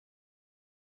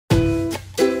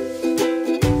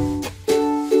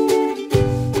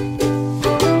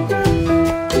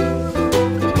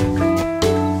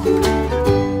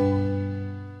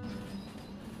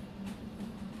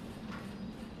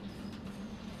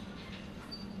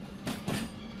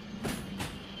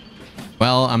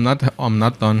Well, I'm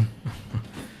not done.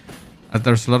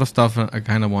 There's a lot of stuff I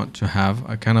kind of want to have.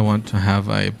 I kind of want to have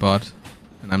a bot,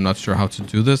 and I'm not sure how to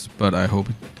do this, but I hope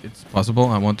it's possible.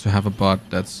 I want to have a bot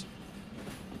that's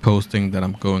posting that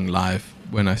I'm going live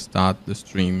when I start the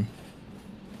stream,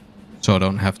 so I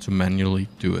don't have to manually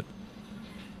do it.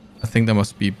 I think that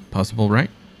must be possible,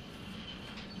 right?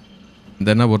 And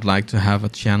then I would like to have a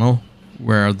channel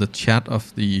where the chat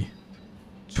of the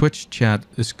Twitch chat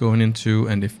is going into,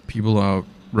 and if people are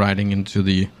writing into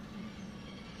the...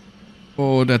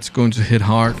 Oh, that's going to hit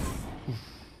hard.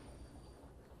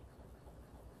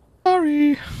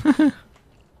 Sorry.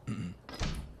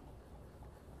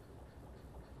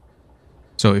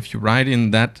 So if you write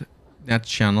in that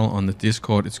channel on the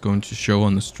Discord, it's going to show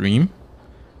on the stream.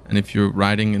 And if you're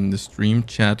writing in the stream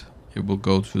chat, it will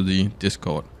go to the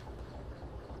Discord.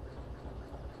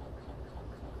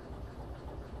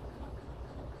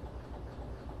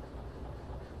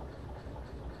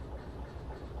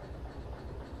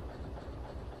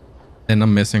 Then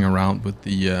I'm messing around with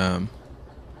the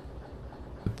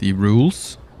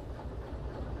rules.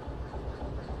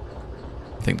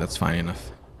 I think that's fine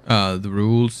enough. The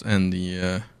rules and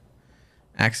the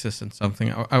access and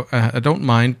something. I don't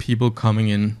mind people coming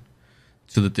in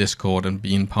to the Discord and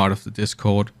being part of the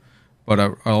Discord, but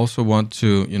I also want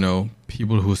to, you know,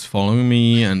 people who's following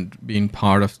me and being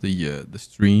part of the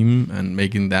stream and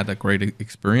making that a great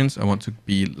experience. I want to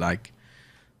be like,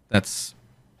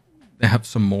 they have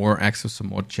some more access, some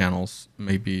more channels,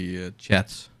 maybe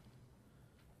chat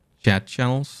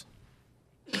channels,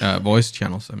 voice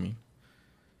channels. I mean,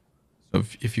 so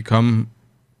if you come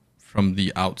from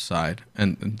the outside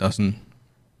and doesn't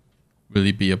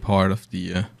really be a part of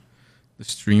the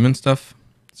stream and stuff,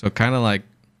 so kind of like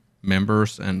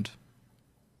members and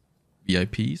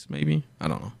VIPs, maybe, I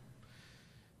don't know.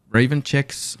 Raven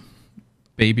chicks,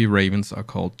 baby ravens are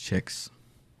called chicks.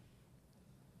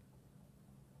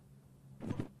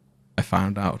 I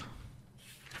found out.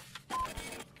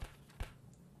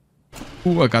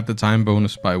 Ooh, I got the time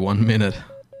bonus by 1 minute.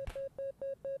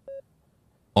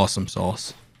 Awesome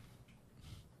sauce.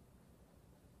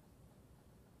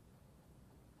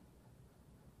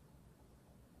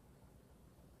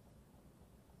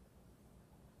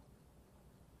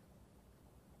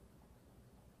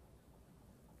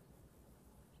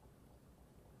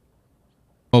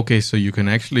 Okay, so you can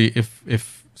actually,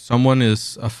 if someone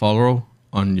is a follower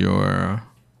on your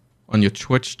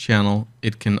Twitch channel,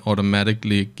 it can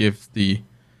automatically give the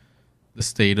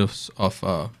status of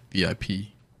a VIP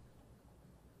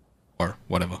or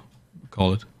whatever we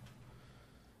call it.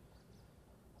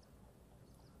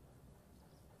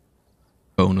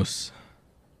 Bonus.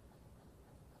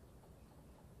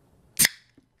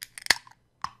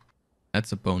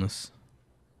 That's a bonus.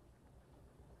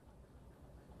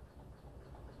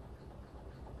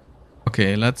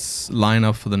 Okay, let's line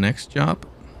up for the next job.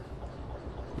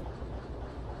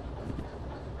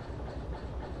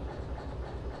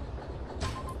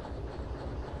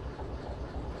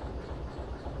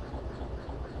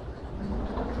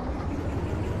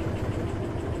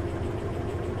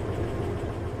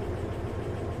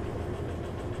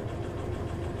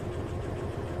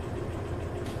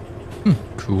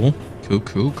 Cool.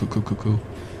 Cool.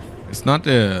 It's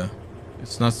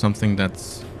not something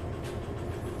that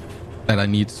I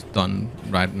need done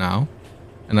right now,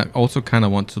 and I also kind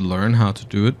of want to learn how to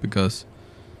do it because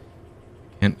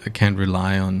I can't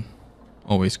rely on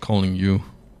always calling you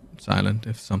silent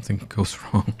if something goes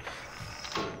wrong.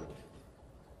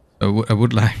 So I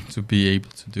would like to be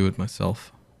able to do it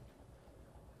myself.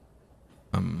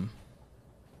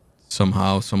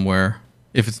 Somehow, somewhere,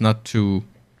 if it's not too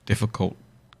difficult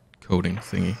coding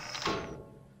thingy.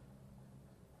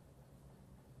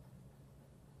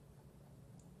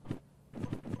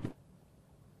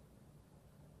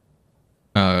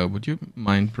 Would you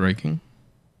mind breaking?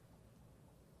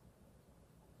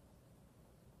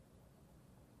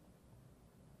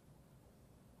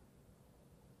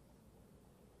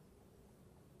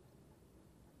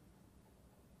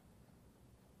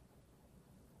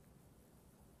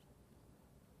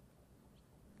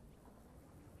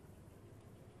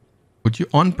 Would you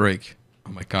on-break? Oh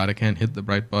my god, I can't hit the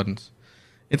right buttons.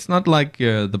 It's not like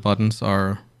the buttons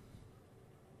are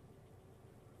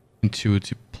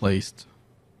intuitively placed.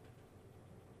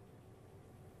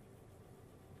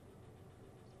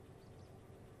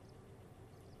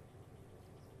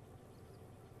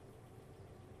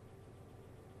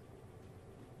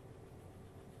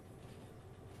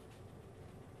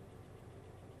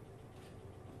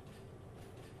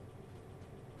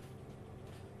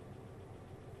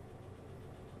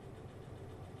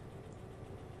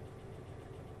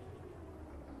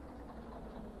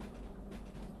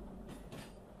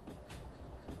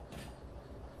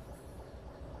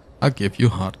 I'll give you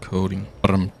hard coding.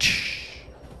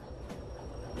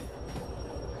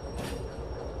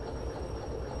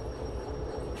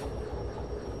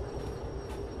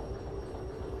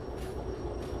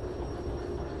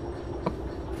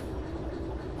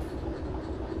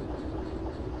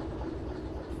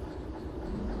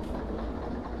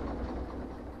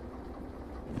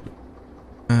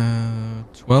 Uh,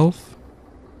 12?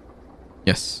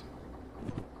 Yes.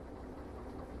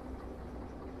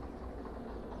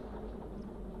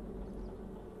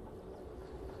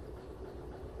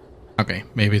 Okay,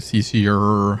 maybe it's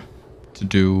easier to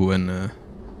do and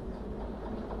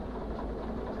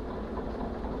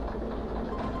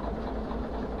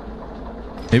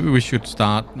maybe we should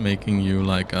start making you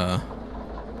like a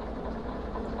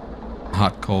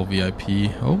hardcore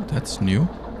VIP. Oh, that's new.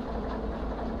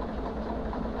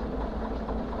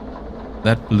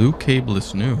 That blue cable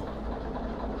is new.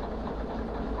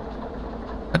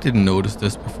 I didn't notice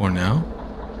this before now.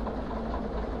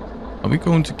 Are we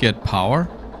going to get power?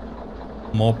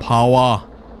 More power.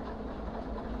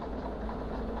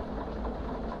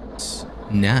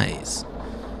 Nice.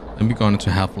 Then we're going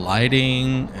to have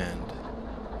lighting and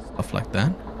stuff like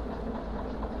that.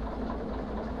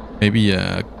 Maybe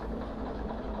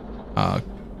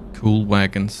cool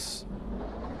wagons.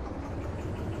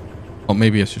 Or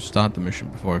maybe I should start the mission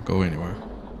before I go anywhere.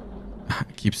 I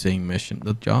keep saying mission.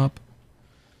 The job.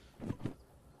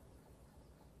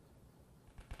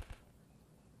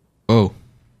 Oh.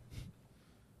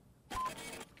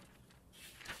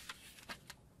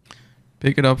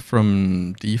 Pick it up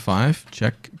from D5.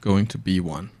 Check. Going to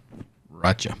B1.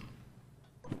 Roger.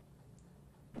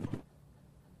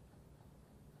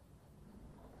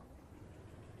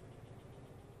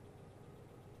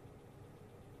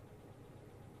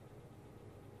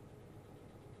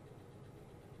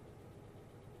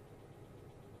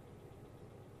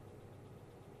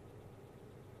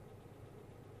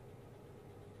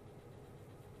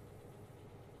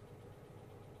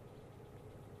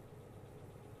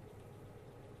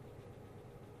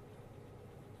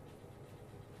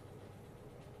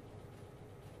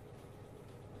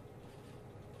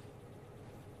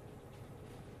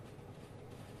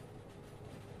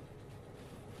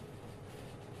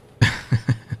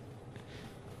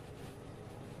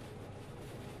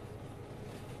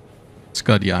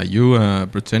 Scotty, are you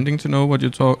pretending to know what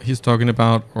he's talking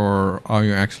about, or are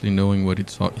you actually knowing what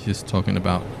he's talking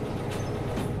about?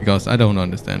 Because I don't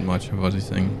understand much of what he's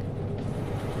saying.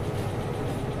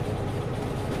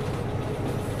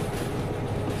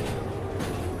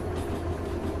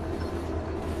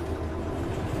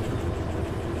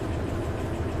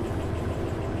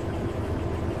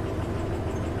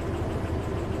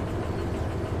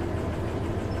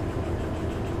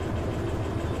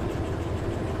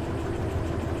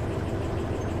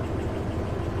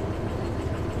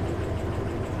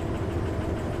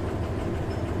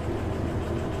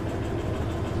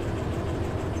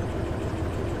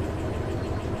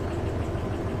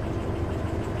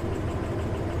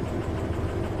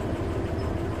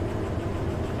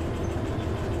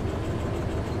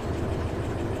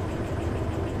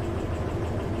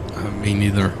 Me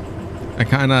neither.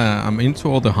 I'm into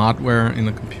all the hardware in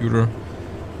the computer,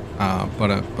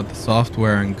 but the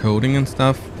software and coding and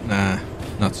stuff, nah,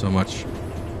 not so much.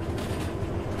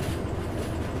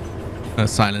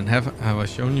 Silent, have I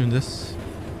shown you this?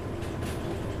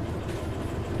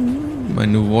 My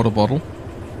new water bottle,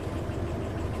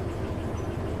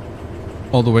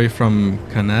 all the way from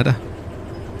Canada.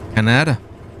 Canada.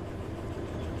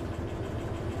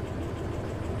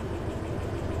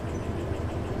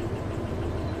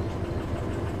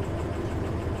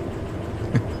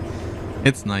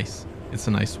 It's nice. It's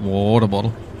a nice water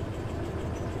bottle.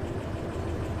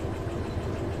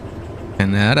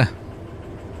 Canada.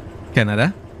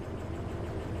 Canada.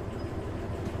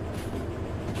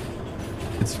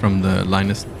 It's from the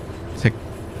Linus Tech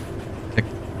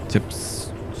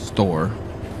Tips store.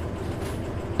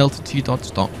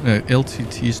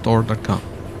 LTTstore.com.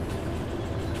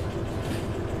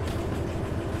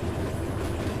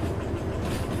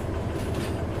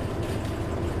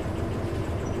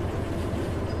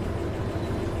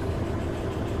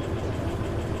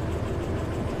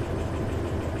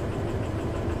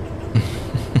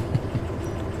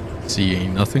 See,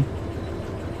 ain't nothing.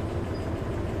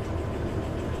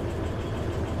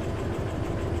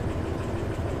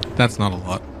 That's not a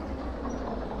lot.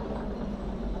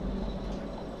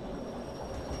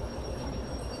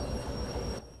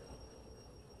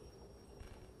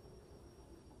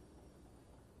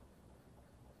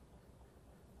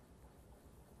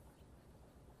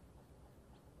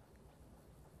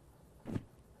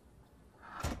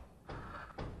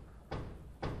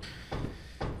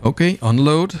 Okay,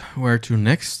 unload. Where to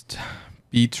next?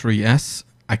 B3S.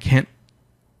 I can't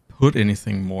put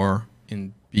anything more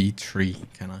in B3,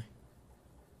 can I?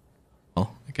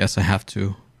 Well, I guess I have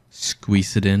to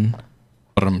squeeze it in.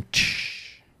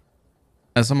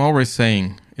 As I'm always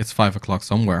saying, it's 5 o'clock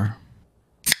somewhere.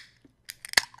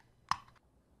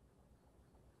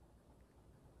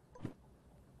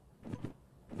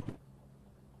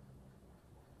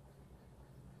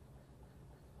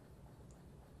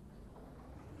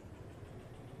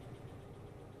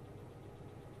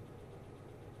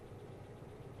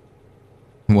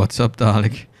 What's up,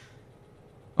 Dalek?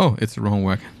 Oh, it's the wrong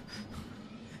wagon.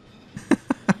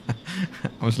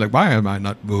 I was like, why am I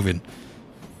not moving?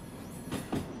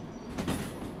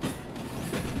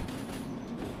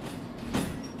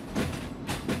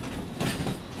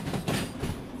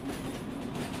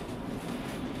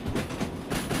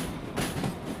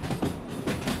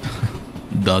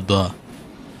 Duh.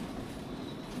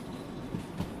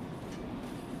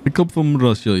 I come from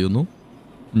Russia, you know?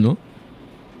 No?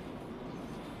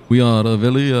 We are a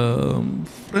very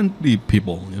friendly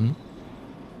people, you know?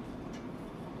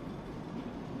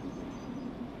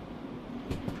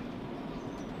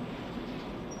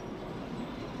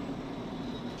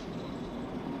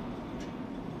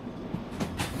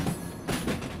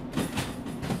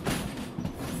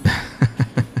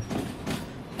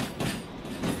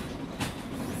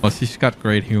 Well, she's got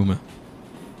great humor.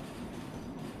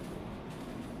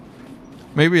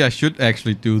 Maybe I should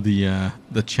actually do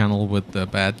the channel with the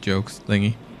bad jokes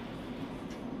thingy.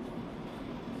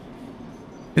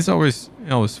 It's always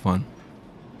fun.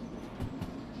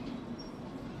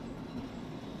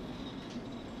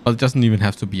 Well, it doesn't even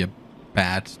have to be a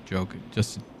bad joke,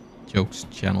 just a jokes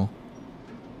channel.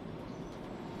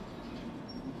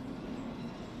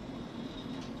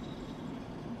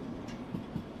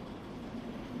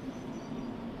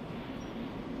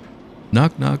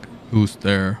 Knock knock, who's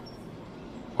there?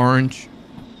 Orange,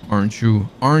 aren't you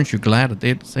glad I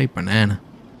did say banana?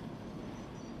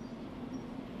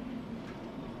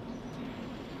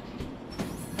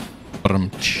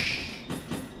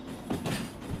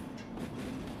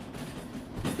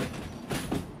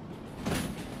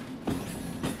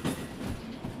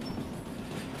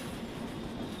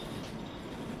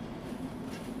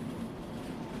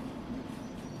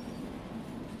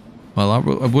 Well,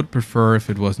 I would prefer if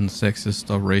it wasn't sexist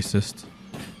or racist.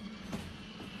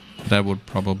 That would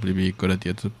probably be a good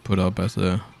idea to put up as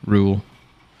a rule.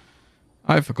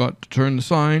 I forgot to turn the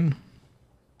sign.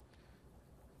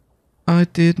 I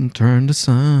didn't turn the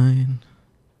sign.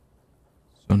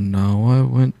 So now I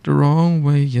went the wrong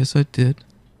way. Yes, I did.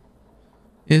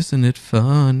 Isn't it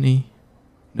funny?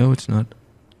 No, it's not.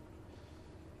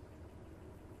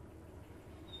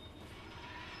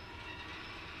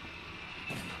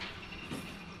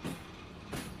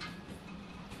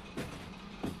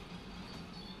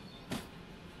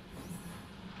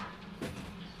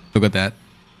 Look at that.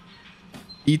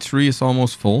 E3 is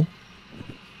almost full.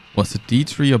 Was it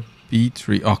D3 or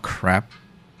B3? Oh, crap.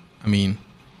 I mean...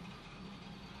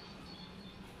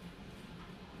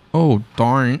 Oh,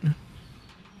 darn.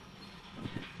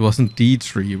 It wasn't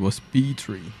D3, it was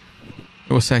B3.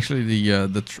 It was actually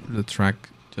the track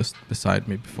just beside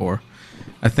me before.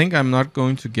 I think I'm not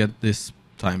going to get this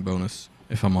time bonus,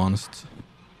 if I'm honest.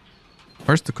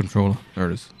 Where's the controller? There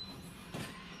it is.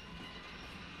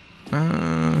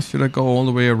 Should I go all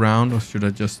the way around or should I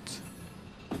just...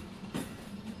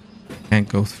 Can't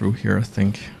go through here, I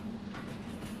think.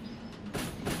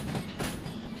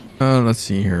 Let's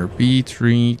see here.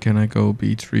 B3. Can I go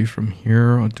B3 from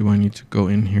here or do I need to go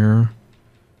in here?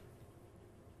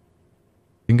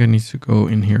 I think I need to go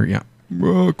in here. Yeah.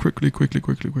 Whoa, quickly.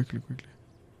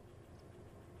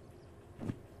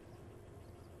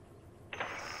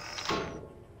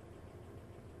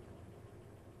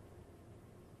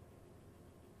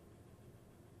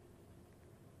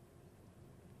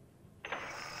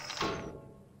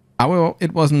 Well,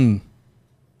 it wasn't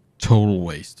total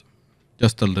waste.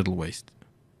 Just a little waste.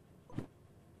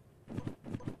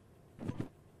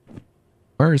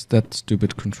 Where is that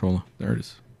stupid controller? There it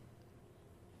is.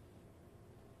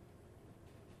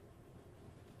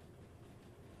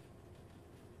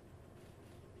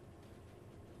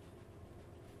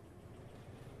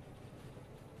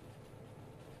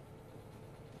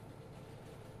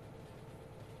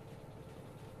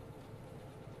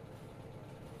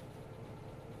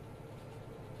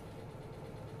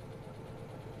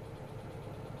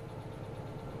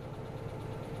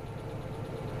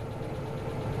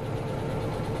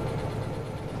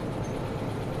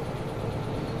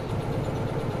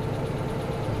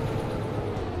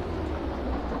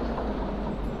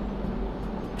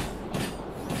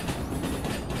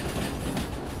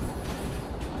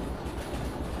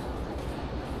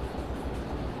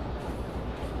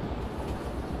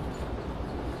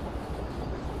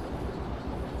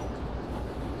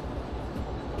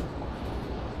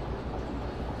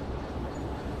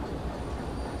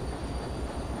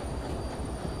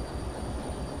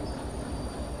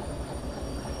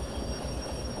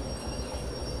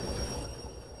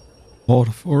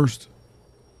 water first.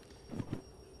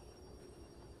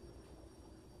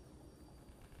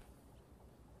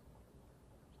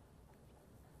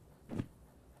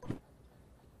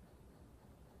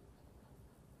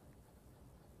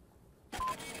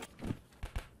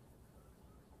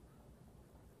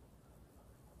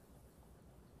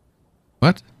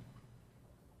 What?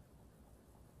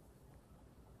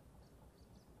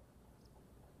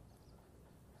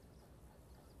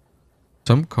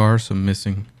 Some cars are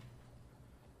missing.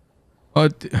 Oh,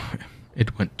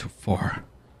 it went too far.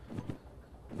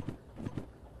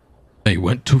 They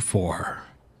went too far.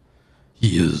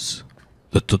 He is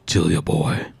the tortilla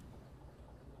boy.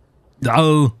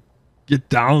 No, get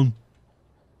down.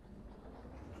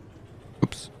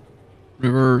 Oops.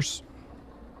 Reverse.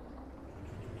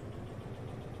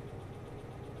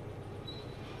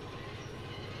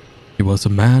 He was a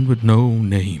man with no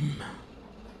name,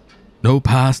 no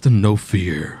past and no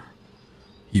fear.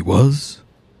 He was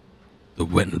the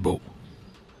Venerable.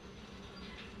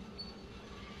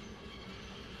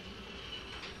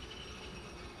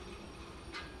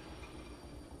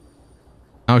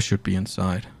 Now should be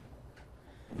inside.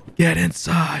 Get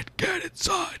inside,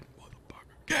 motherfucker.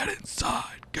 Get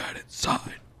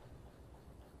inside.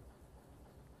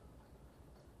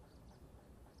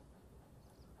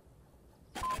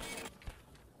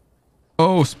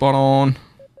 Oh, spot on.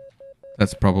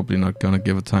 That's probably not gonna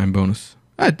give a time bonus.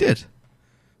 I did.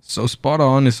 So spot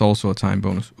on is also a time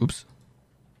bonus. Oops.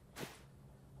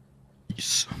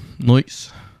 Nice.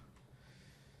 Nice.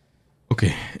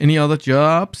 Okay, any other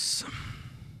jobs?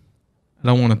 I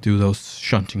don't want to do those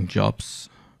shunting jobs.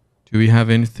 Do we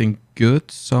have anything good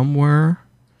somewhere?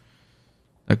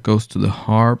 That goes to the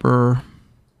harbor.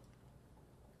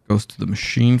 Goes to the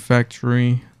machine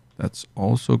factory. That's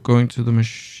also going to the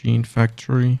machine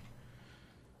factory.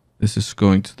 This is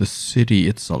going to the city.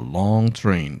 It's a long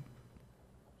train.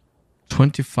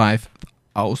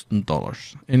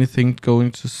 $25,000. Anything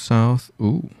going to south?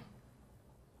 Ooh.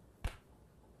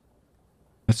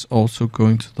 That's also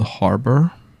going to the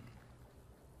harbor.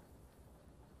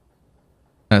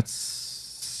 That's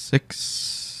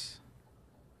 6,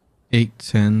 8,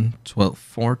 10, 12,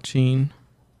 14.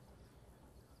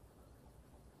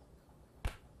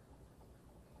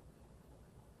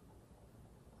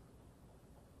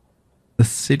 The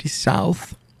city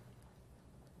south.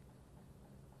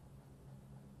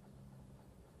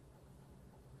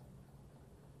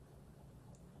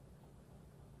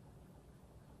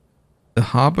 The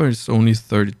harbor is only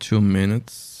 32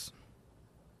 minutes.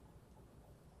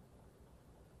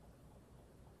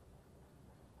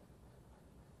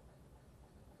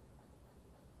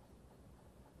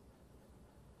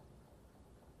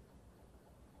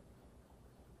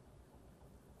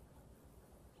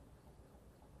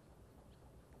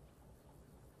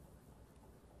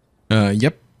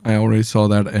 Yep, I already saw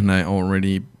that and I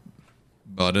already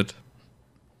bought it.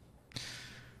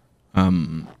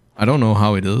 I don't know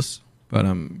how it is, but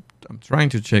I'm trying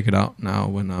to check it out now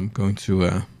when I'm going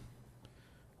to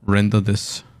render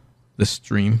this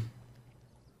stream.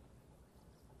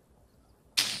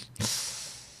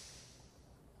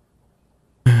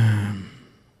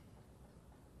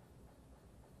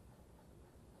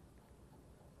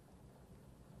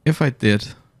 If I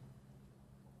did,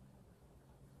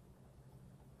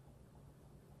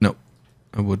 no,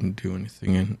 I wouldn't do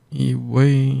anything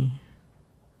anyway.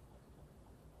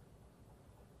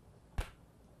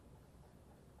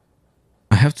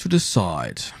 I have to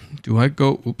decide. Do I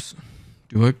go with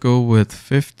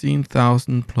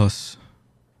 15,000 plus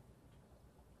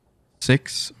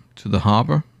 6 to the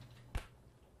harbor?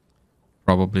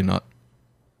 Probably not.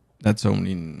 That's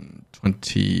only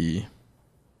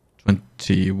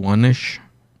 21-ish.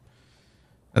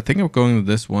 I think I'm going with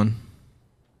this one.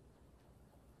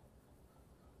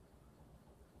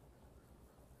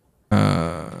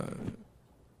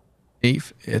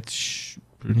 Eighth edge.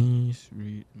 Please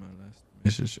read my last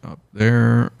message up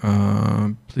there.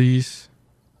 Please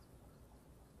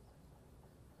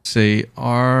say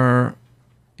RARGH.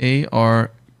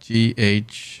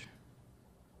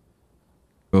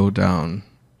 Go down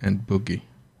and boogie.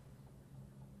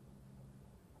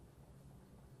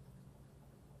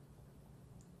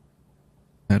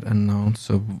 That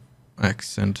announcer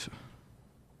accent.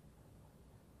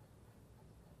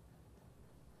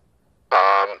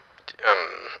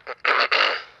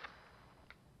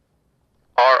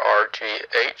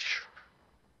 RRGH.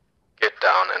 Get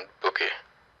down and boogie.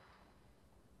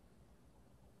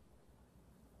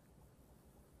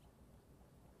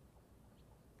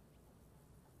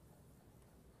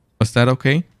 Was that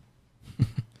okay?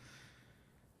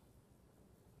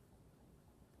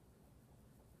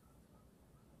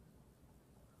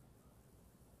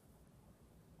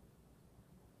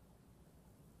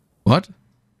 What?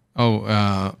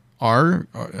 Oh, R?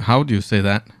 How do you say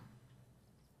that?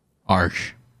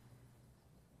 Arsh.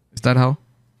 Is that how?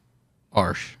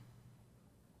 Arsh.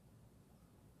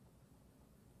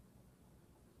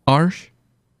 Arsh?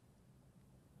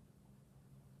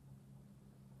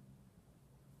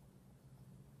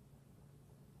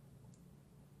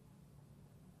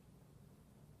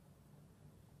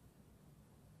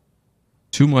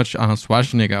 Too much Arnold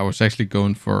Schwarzenegger. I was actually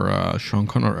going for Sean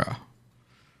Connery.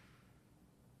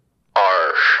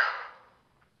 Arsh.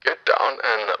 Get down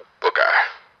and booger.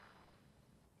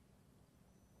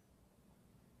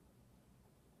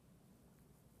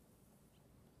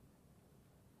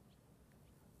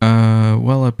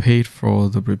 Well, I paid for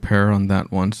the repair on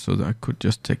that one, so that I could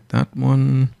just take that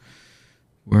one.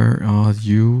 Where are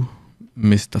you,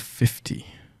 Mr. 50?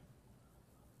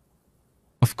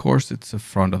 Of course, it's the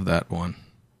front of that one.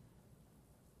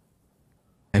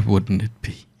 Why wouldn't it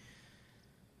be?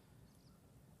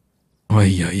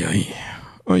 Oi, oi, oi.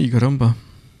 Oi, caramba.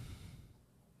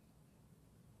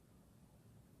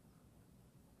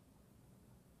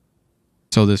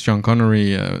 So this Sean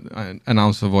Connery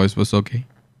announcer voice was okay?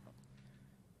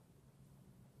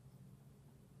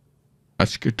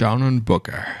 Let's get down and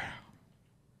booker.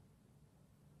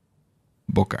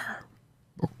 Booker.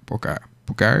 Booker.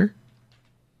 Booker.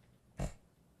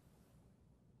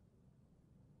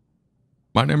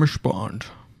 My name is Bond.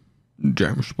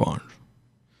 James Bond.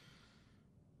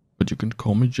 But you can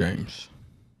call me James.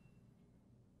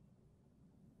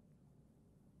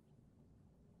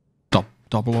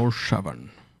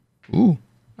 007. Ooh,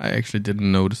 I actually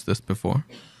didn't notice this before.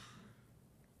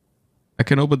 I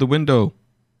can open the window,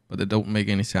 but they don't make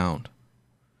any sound.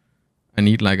 I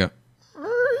need like a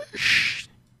shh.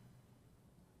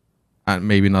 And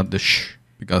maybe not the shh,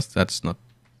 because that's not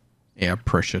air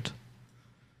pressured.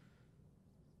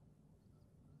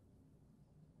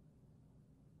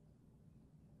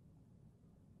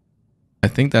 I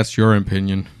think that's your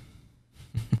opinion.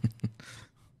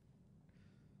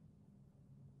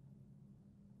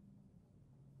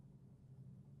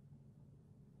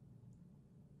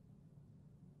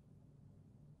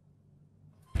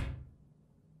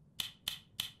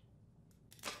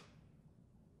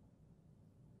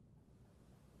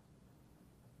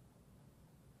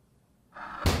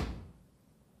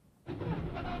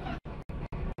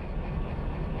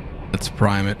 Let's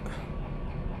prime it.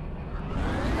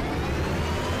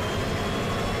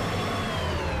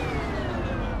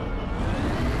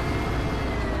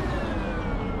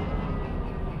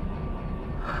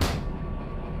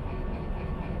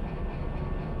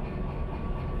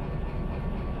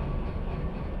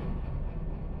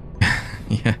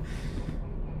 Yeah.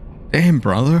 Damn,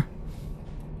 brother.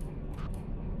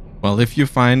 Well, if you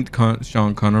find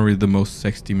Sean Connery the most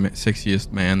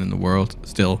sexiest man in the world,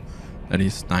 still, that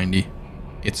he's 90,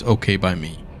 it's okay by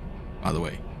me, by the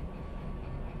way.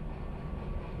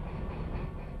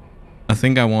 I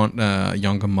think I want a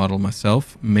younger model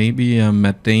myself. Maybe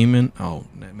Matt Damon. Oh,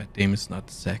 Matt Damon's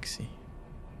not sexy.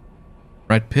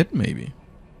 Brad Pitt, maybe.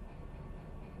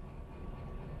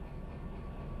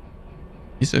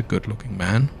 He's a good-looking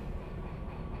man.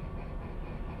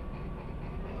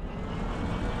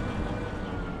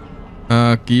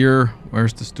 Gear.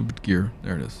 Where's the stupid gear?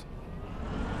 There it is.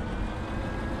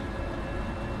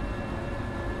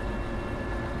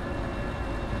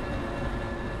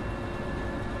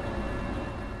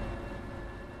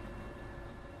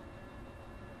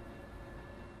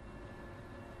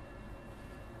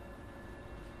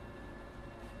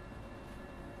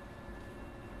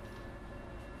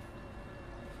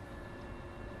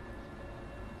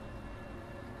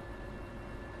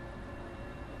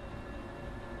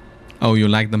 Oh, you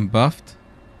like them buffed?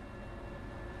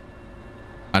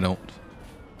 I don't.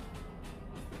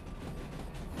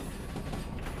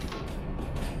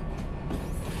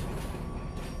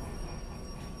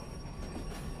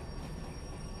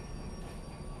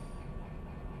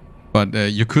 But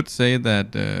you could say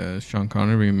that Sean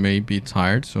Connery may be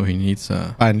tired, so he needs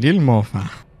a little more fun.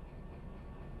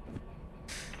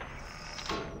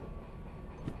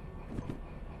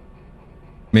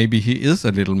 Maybe he is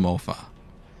a little more far.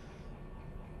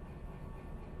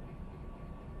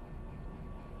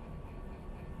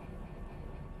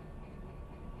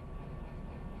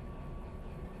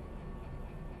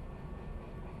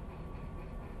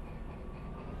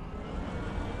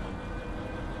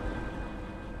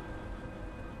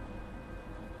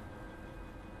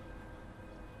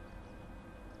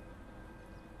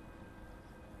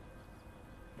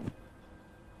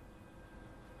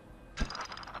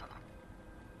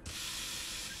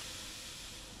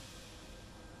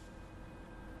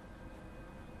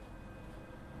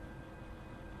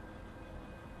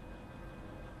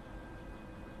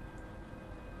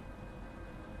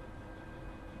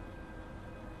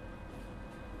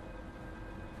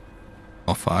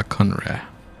 far, Conrad.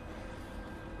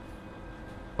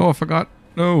 Oh, I forgot.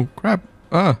 No, crap.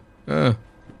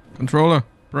 Controller,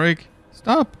 brake,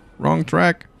 stop. Wrong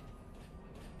track.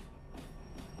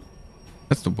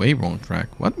 That's the way wrong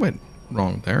track. What went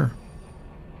wrong there?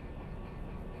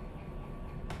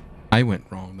 I went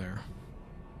wrong there.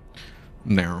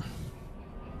 There.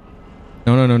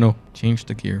 No. Change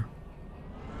the gear.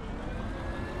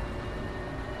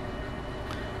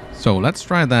 So let's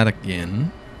try that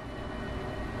again.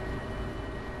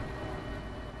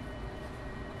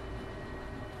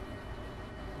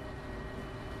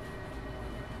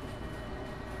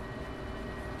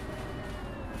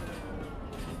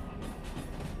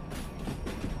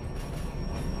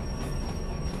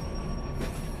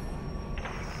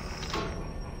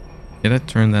 Did I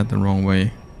turn that the wrong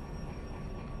way?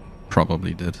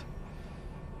 Probably did.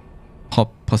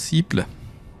 Possible.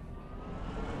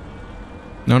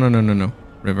 No.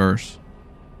 Reverse.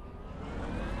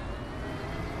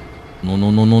 No.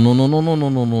 No.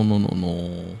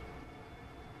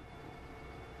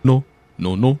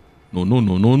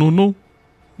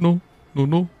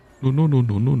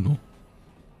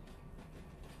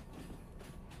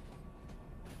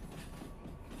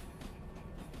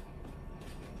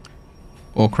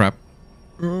 Oh crap.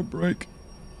 Brake.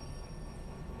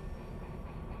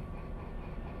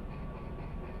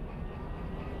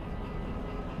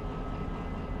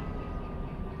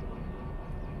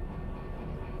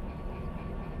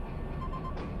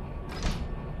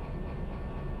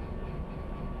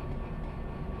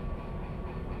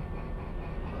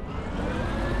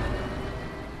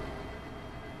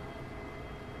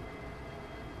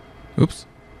 Oops.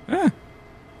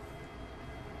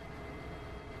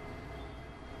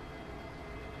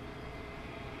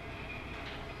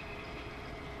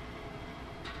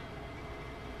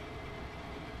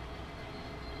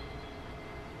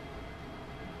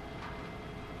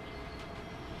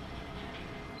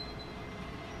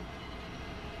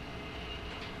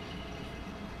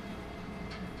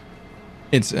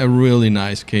 It's a really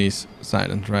nice case,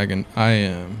 Silent Dragon.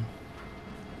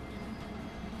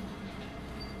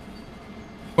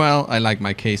 Well, I like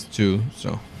my case too,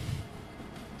 so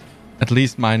at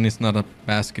least mine is not a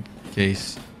basket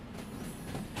case.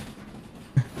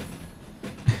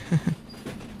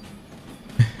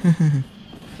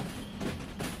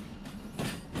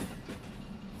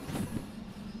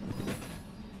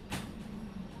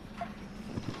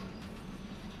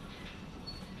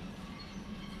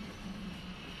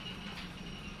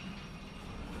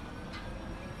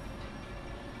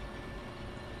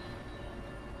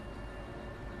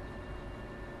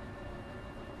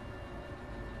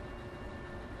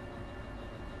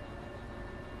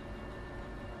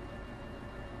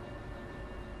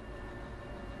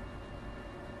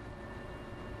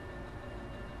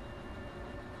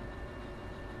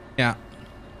 Yeah.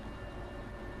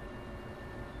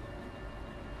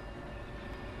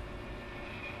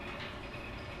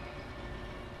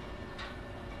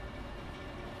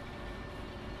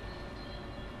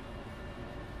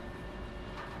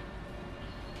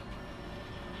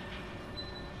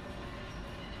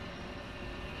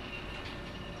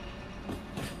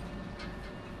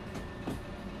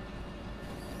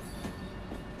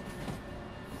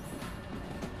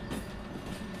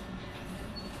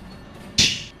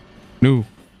 No.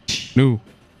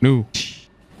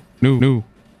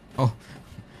 Oh.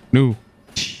 No.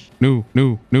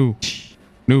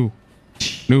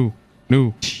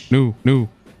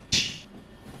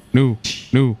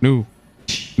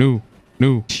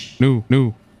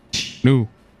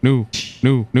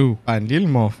 Bare en lille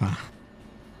morfar.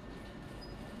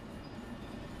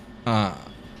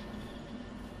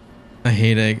 The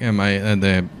headache and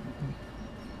the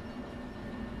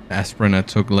aspirin I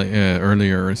took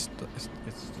earlier is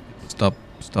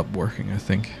stopped working, I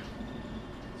think.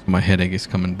 So my headache is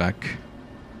coming back.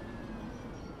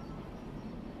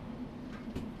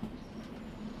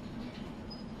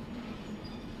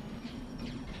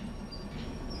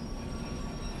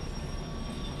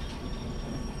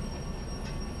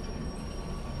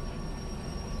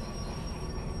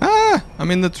 I'm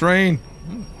in the train.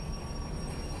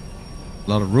 A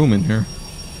lot of room in here.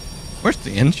 Where's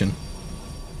the engine?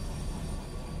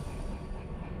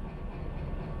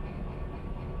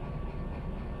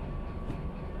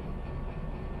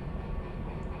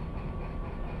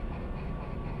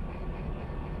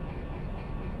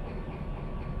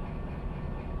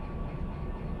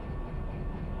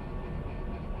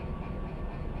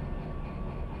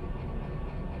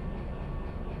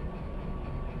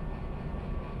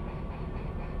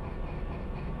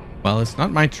 Well, it's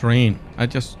not my train. I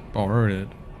just borrowed it.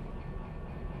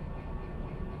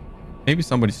 Maybe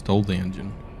somebody stole the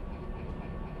engine.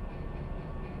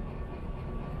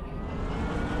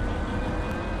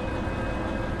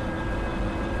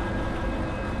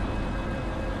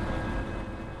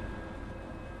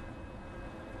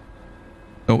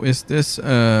 So is this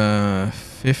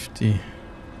 50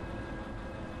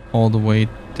 all the way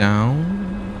down?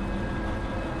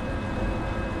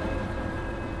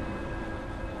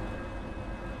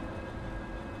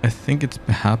 I think it's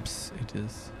perhaps it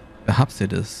is. Perhaps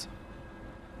it is.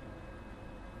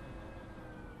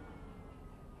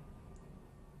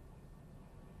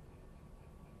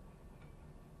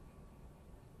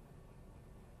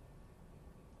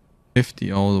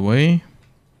 $50 all the way.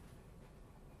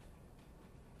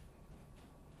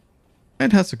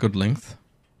 It has a good length.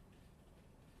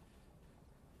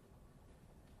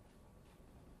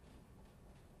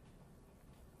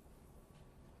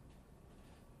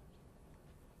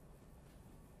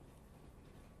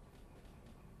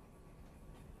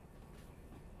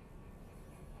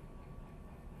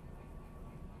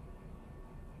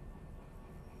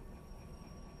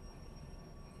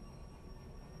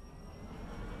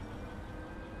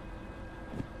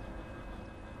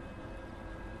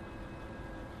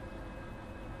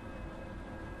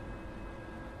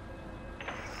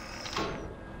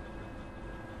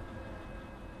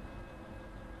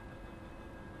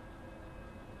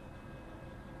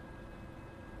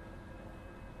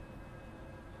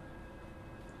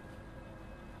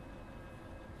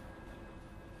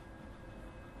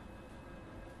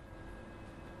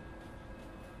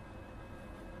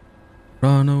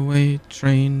 Runaway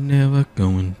train never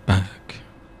going back.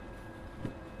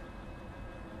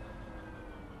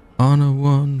 On a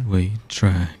one-way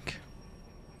track.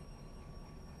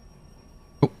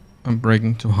 Oh, I'm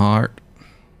braking too hard.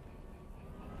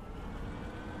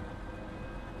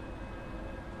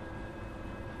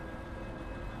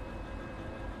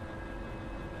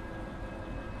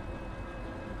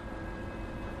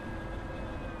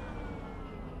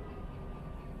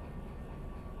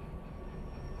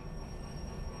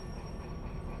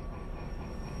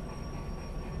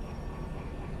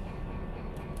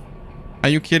 Are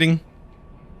you kidding?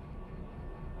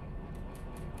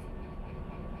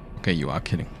 Okay, you are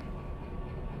kidding.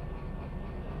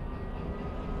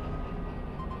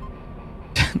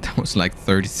 That was like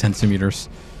 30 centimeters.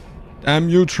 Damn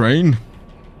you, train.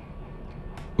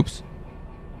 Oops.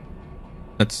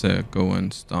 Let's go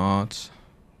and start.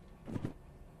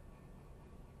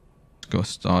 Let's go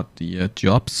start the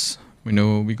jobs. We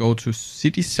know we go to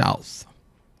City South.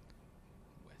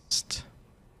 West.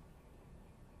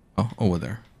 Oh, over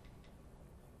there.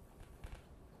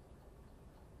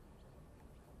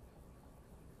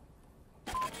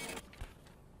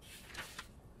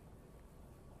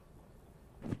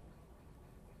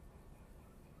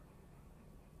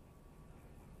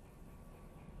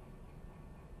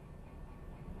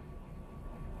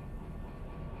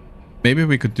 Maybe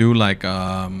we could do like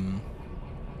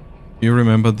you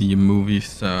remember the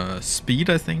movies Speed,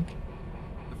 I think?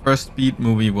 The first Speed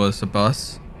movie was a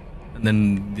bus. And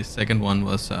then the second one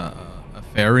was a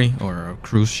ferry or a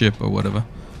cruise ship or whatever.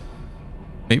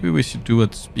 Maybe we should do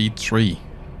a Speed 3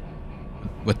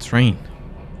 with train.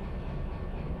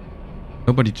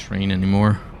 Nobody train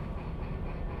anymore.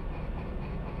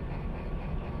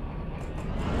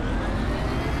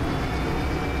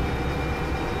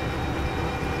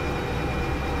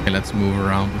 Okay, let's move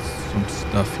around with some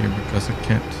stuff here because I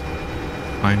can't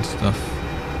find stuff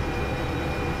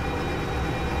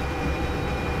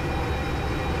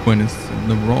when it's in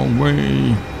the wrong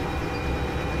way.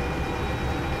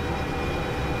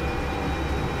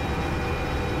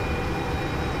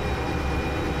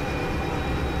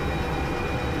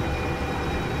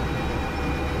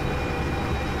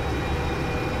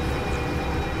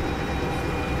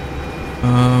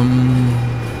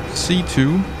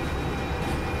 C2.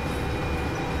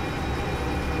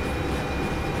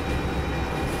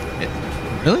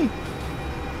 Really?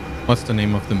 What's the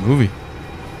name of the movie?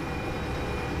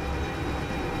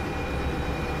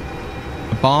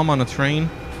 A bomb on a train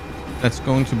that's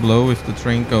going to blow if the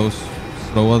train goes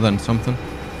slower than something.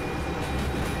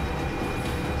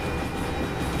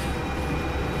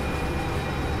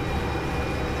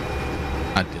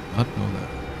 I did not know that.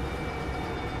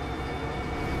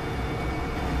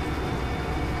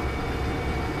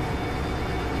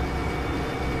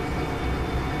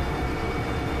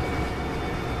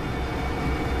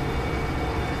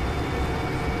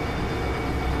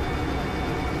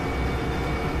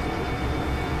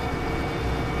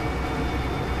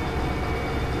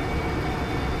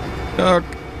 Duck.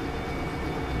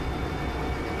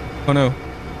 Oh no.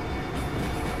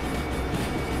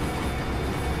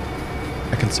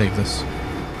 I can can't save this.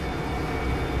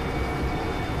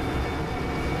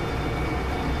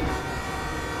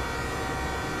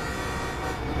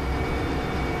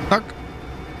 Duck.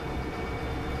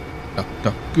 Duck,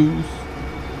 duck, goose.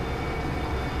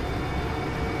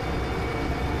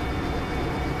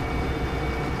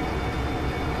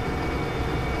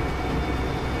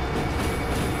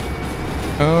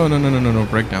 Oh, no.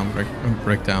 Break down.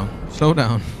 Break down. Slow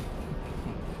down.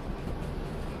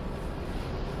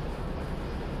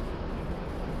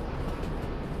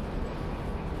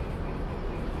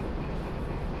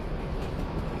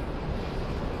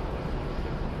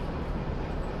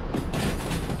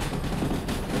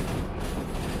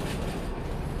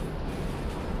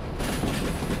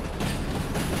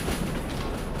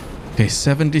 Okay,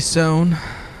 70 zone.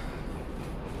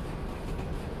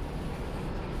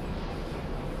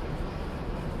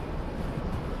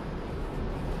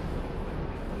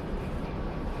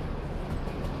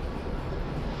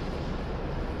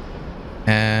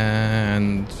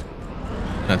 And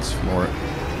let's floor it.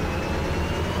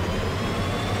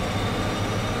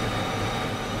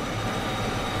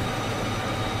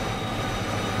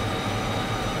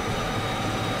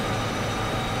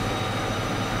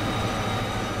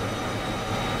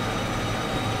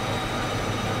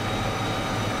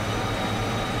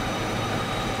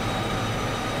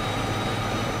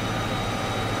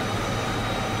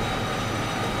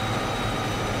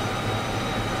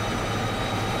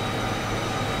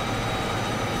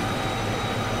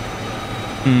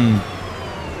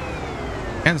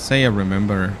 Can't say I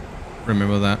remember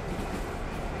that.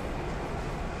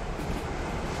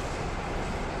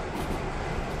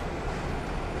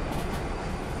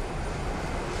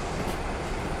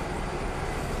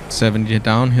 $70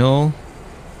 downhill.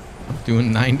 I'm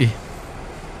doing 90.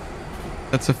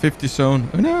 That's a 50 zone.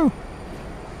 Oh no!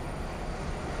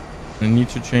 I need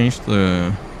to change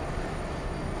the.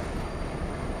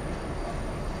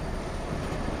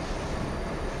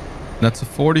 That's a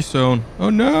 40 zone. Oh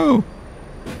no!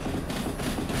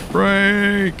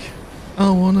 Break! I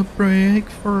wanna break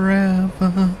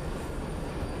forever.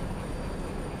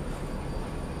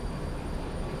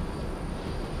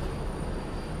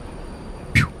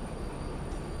 Pew.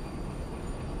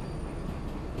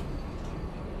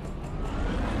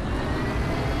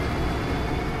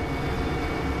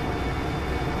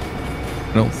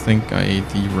 I don't think I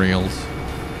derailed.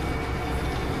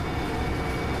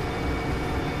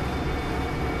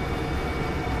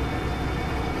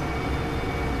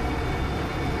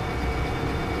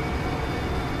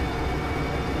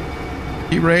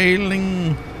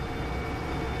 Derailing.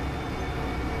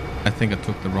 I think I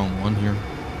took the wrong one here.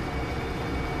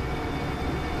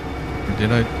 Or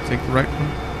did I take the right one?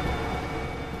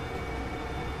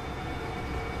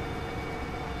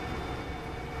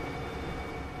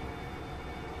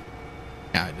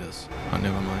 Yeah, it is. Oh,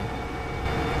 never mind.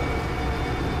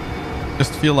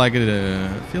 Just feel like it.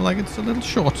 Feel like it's a little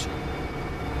short.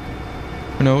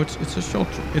 No, it's a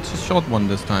short one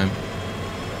this time.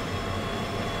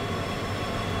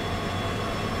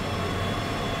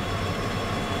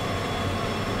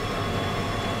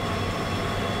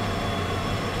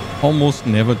 Almost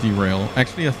never derail.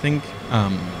 Actually, I think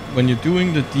when you're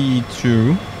doing the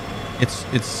D2, it's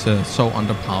so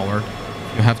underpowered.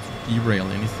 You have to derail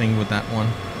anything with that one.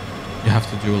 You have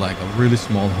to do like a really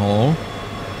small haul,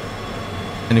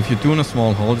 and if you're doing a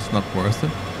small haul, it's not worth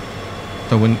it.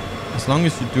 So as long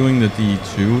as you're doing the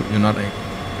D2, you're not. I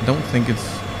don't think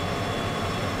it's.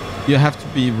 You have to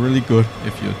be really good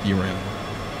if you're derailing.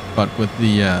 But with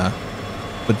the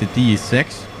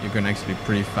DE6, you can actually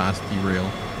pretty fast derail.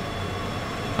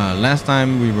 Last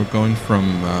time we were going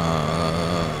from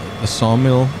the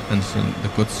sawmill and the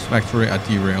goods factory, I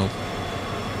derailed.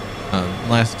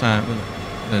 Last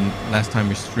time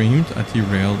we streamed, I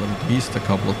derailed at least a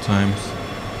couple of times.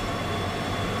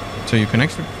 So you can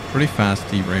actually pretty fast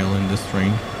derail in this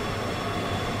terrain.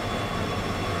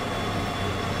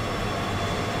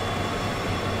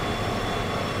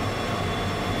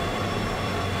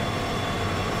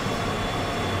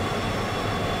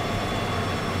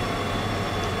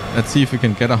 Let's see if we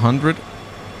can get 100.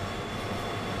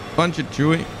 Punch it,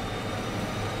 Chewy.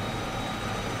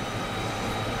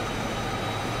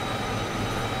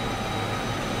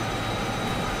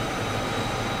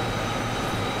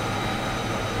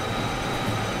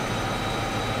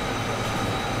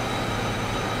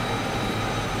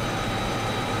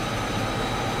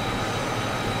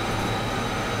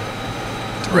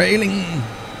 Trailing.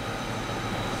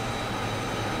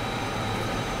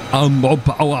 More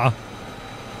power.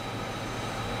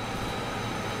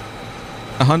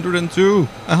 102,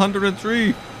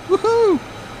 103. Woohoo!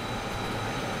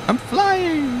 I'm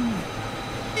flying.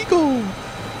 Eagle.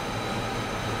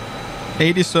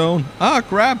 80 zone. Ah,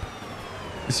 crap.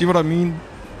 You see what I mean?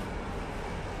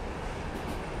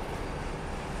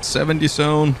 70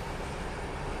 zone.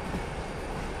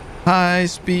 High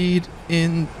speed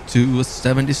into a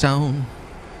 70 zone.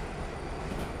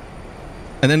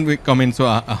 And then we come into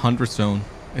a 100 zone.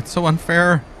 It's so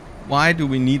unfair. Why do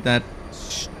we need that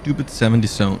stupid 70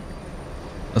 zone?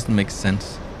 Doesn't make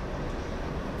sense.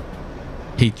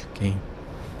 Hate your game.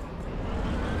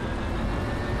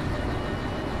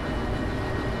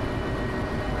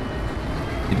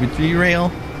 Did we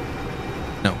derail?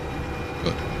 No.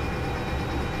 Good.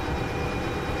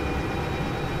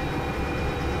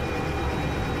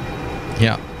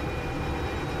 Yeah.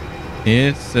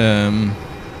 It's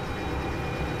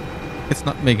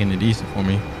not making it easy for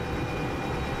me.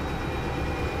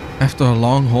 After a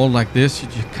long haul like this,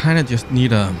 you kind of just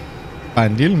need a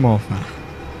little more fun.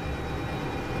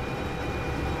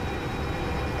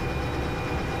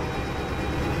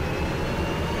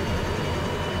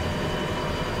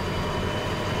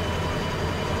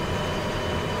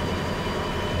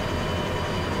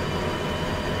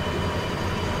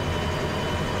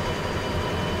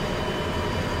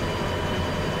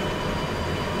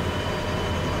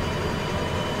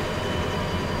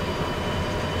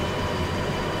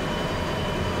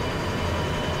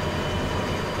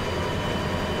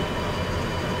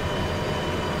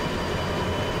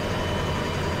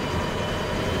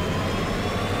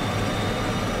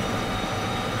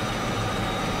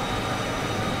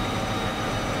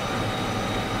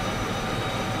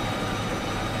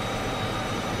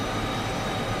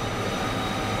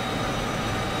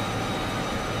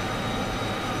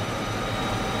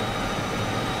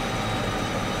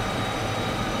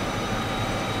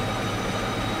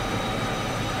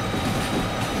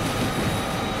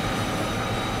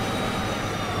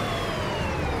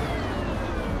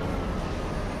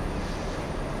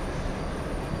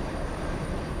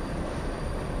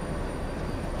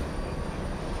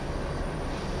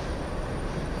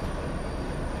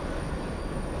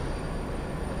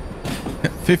 Yeah,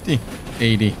 50,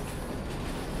 80.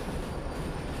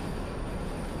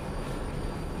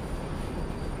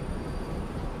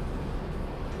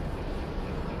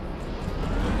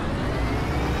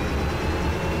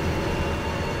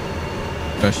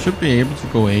 I should be able to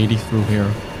go 80 through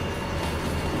here.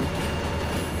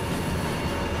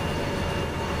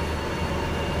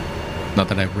 Not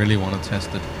that I really want to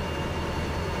test it.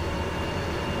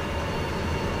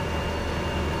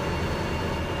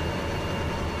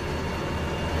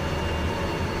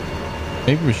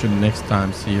 Maybe we should next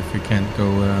time see if we can't go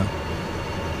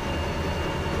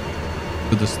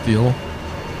to the steel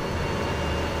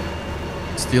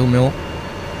mill.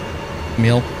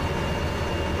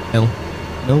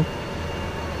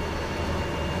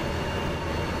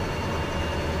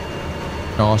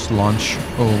 Gosh, launch.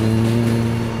 Oh.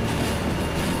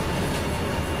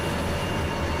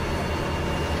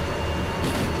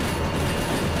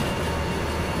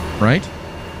 Right?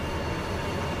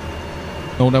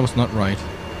 No, that was not right.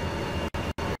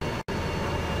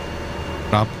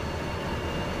 Crap.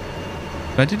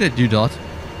 Why did I do that?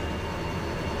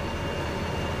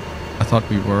 I thought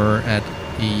we were at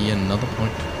another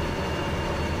point.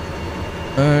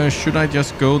 Should I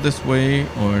just go this way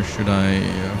or should I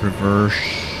reverse?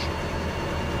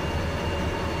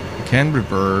 I can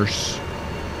reverse.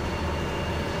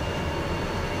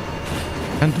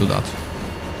 Can't do that.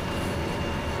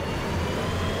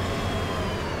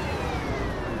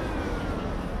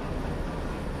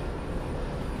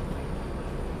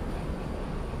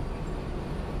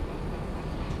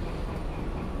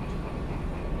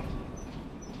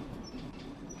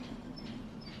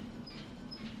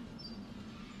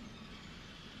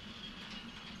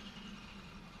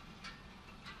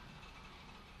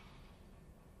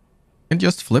 And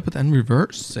just flip it and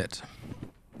reverse it.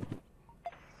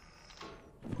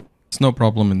 It's no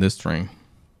problem in this terrain.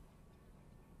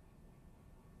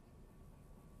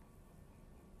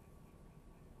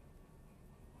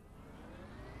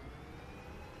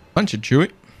 Punch it,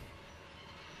 Chewy.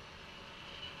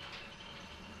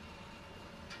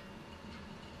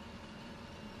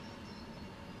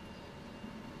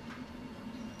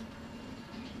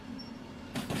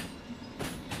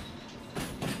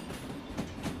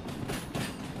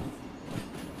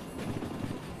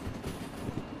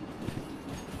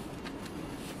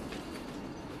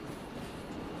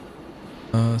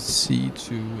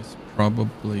 C2 is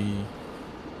probably...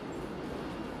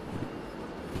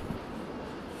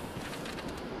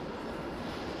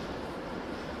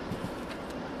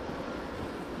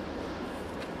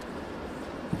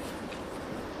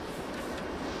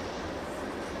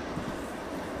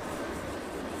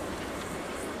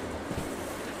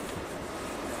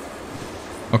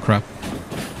 crap.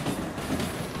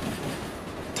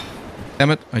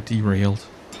 Damn it, I derailed.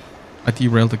 I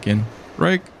derailed again.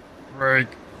 Brake. Brake.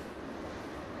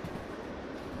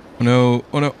 Oh no,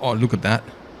 oh no, oh look at that.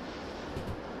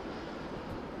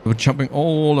 They were jumping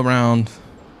all around.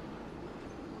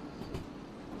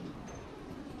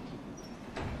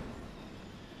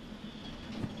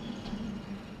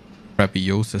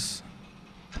 Rabiosis.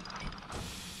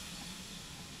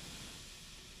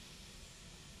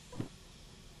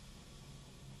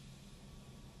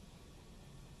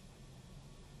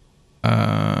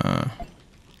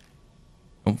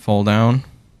 Don't fall down.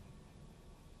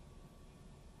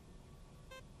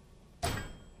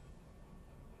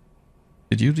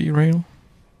 Did you derail?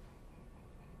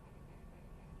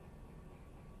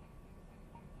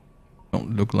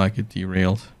 Don't look like it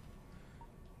derailed.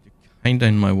 You're kinda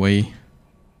in my way.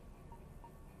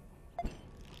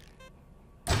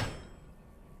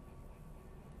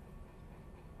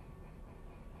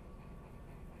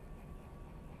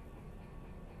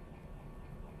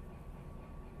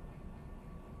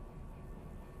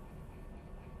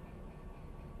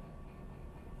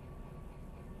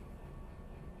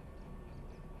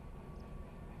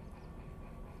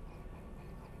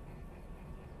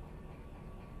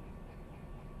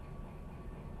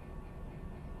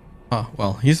 Ah,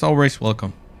 well, he's always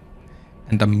welcome.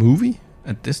 And the movie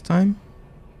at this time?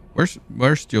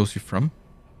 Where's Josie from?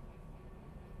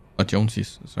 Oh,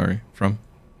 Jonesy's, sorry, from.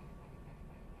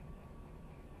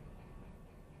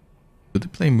 Do they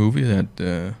play movies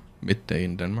at midday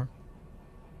in Denmark?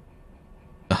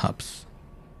 The hubs.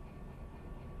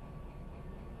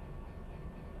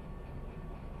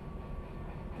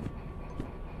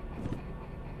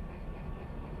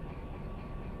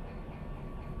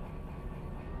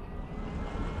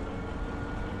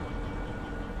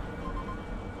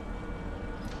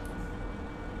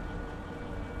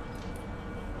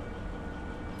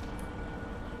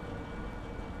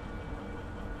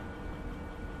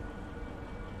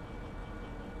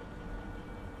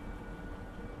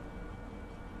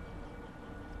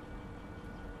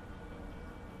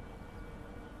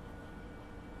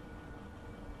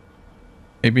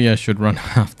 Maybe I should run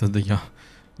after the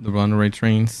runaway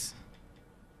trains.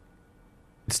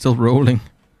 It's still rolling.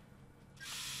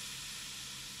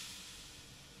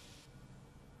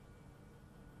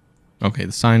 Okay,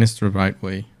 the sign is the right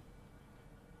way.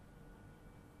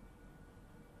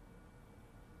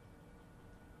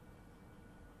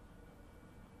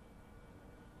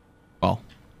 Well,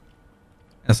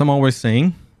 as I'm always saying,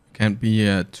 you can't be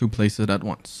at two places at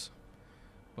once.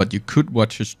 But you could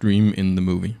watch a stream in the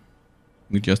movie.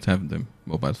 We just have the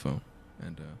mobile phone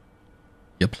and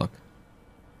earplug.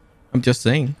 I'm just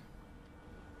saying,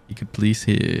 he could please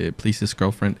his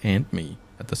girlfriend and me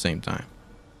at the same time.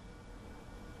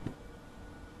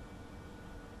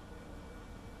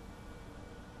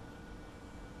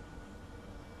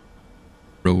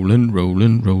 Rolling,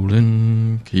 rolling,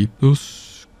 rolling. Keep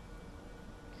those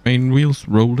train wheels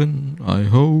rolling. I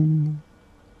ho.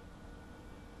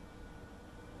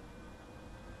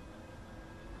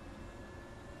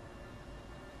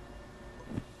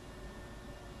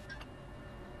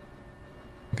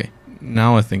 Okay,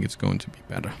 now I think it's going to be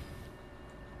better.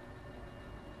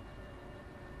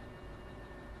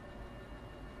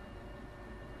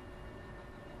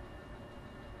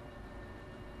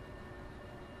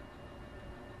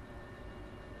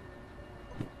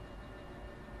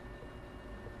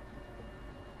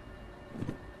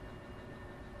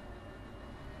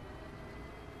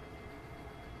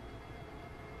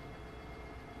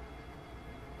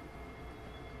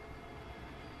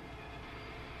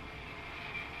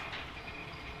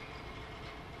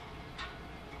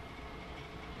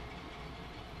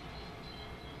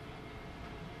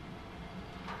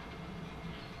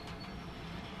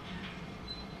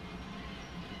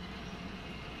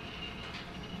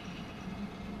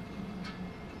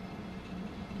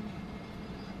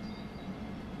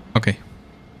 Okay.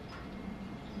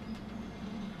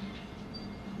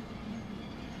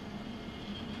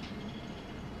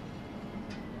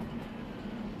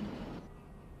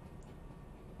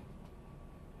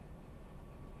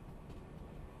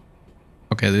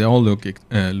 Okay, they all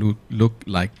look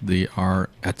like they are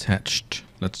attached.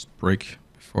 Let's brake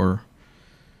before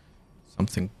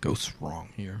something goes wrong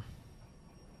here.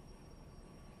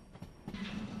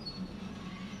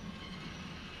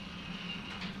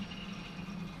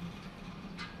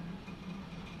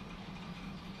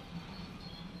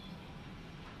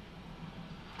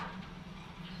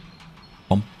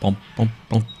 Bum, bum, bum,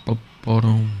 bum, bum,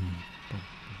 ba-dum, bum,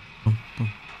 bum, bum.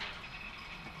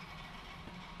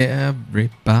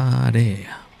 Everybody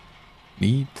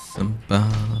Need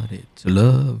somebody to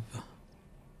love.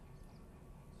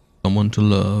 Someone to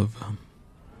love.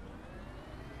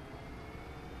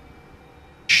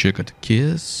 Sugar to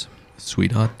kiss.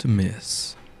 Sweetheart to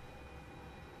miss.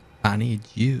 I need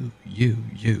you,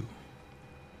 you.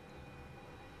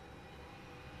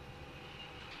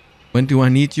 When do I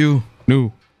need you?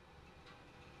 No.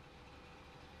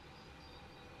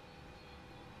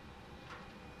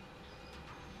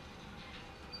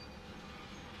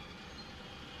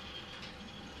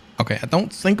 Okay, I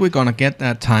don't think we're gonna get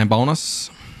that time bonus.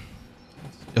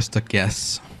 Just a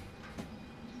guess.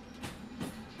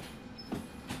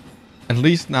 At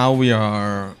least now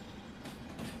we're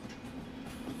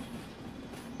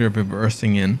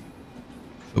reversing in.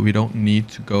 So we don't need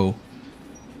to go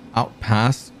out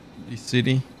past the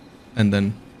city and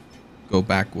then go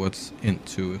backwards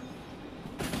into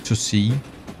sea.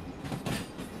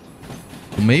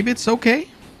 So maybe it's okay.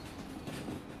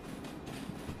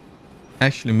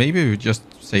 Actually, maybe we just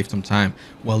saved some time.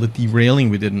 Well, the derailing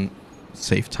we didn't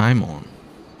save time on,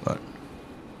 but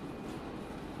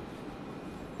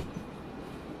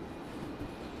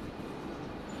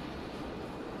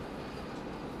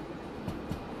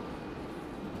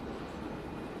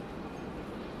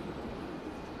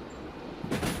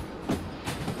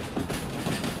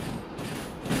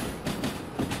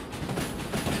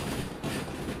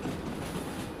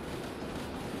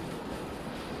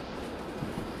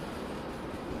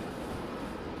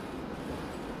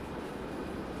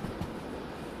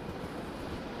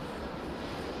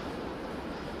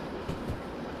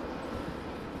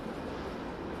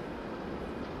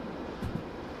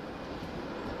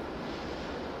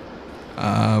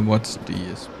what's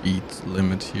the speed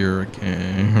limit here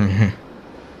again?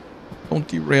 Don't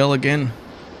derail again.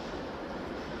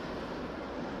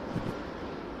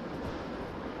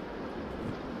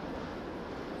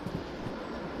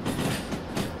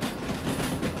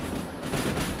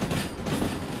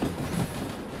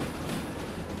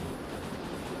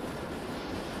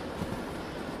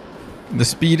 The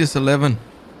speed is 11.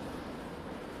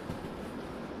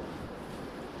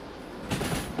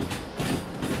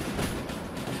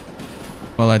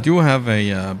 Well, I do have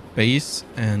a bass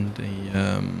and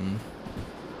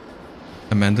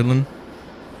a mandolin.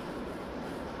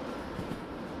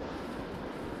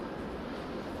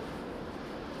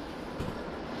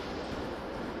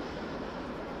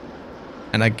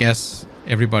 And I guess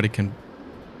everybody can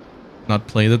not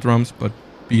play the drums, but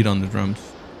beat on the drums.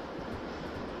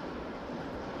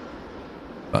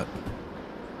 But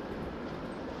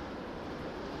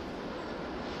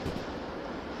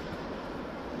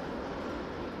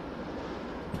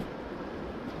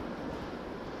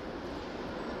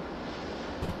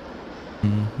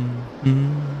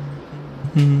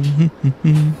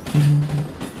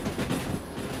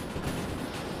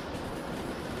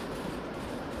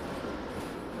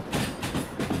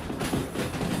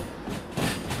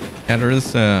yeah, there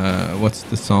is what's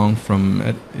the song from?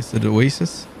 Is it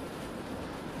Oasis?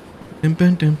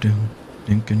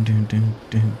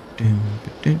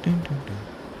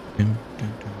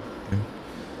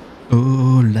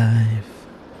 Oh, life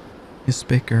is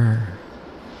bigger,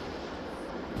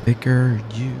 bigger.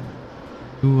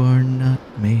 You are not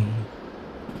me.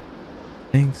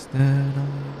 Things that I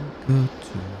go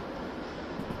to.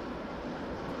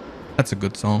 That's a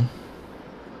good song.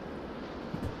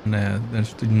 And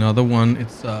there's another one.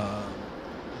 It's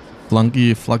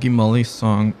Flunky Molly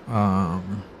song. Oh,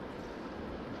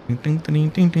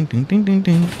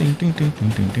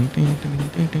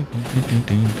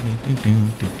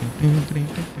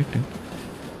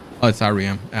 it's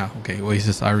REM. Yeah, okay.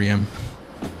 Oasis REM.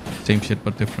 Same shit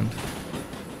but different.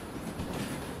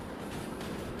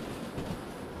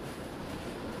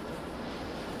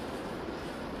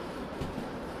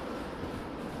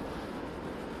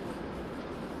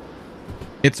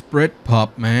 It's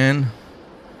Britpop, man.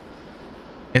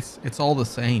 It's all the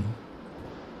same.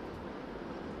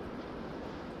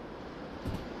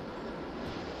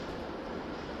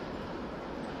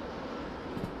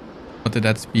 What did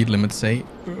that speed limit say?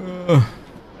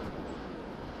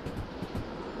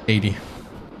 80.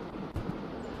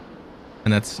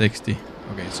 And that's 60.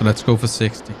 Okay, so let's go for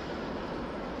 60.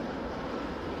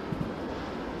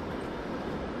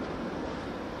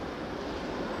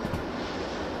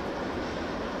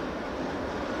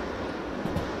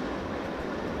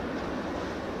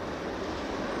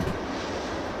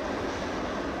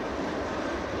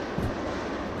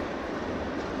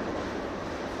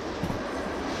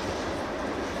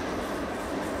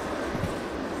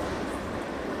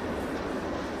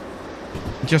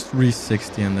 Just reach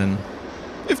 60 and then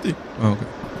 50. Oh, okay.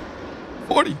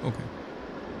 40. Okay.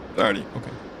 30.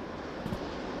 Okay.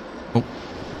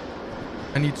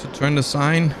 I need to turn the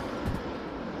sign.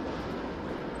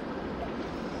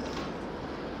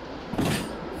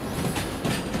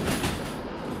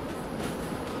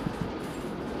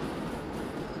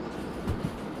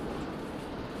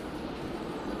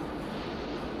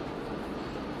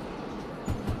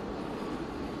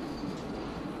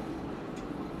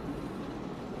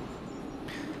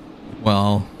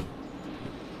 Well,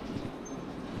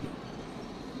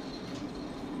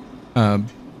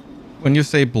 when you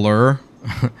say Blur,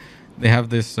 they have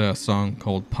this song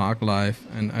called Park Life,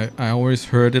 and I always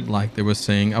heard it like they were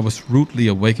saying, I was rudely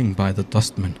awakened by the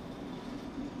dustman.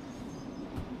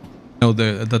 No,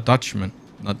 the Dutchman,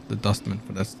 not the dustman,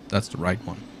 but that's the right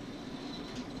one.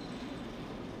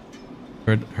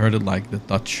 Heard it like the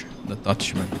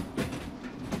Dutchman.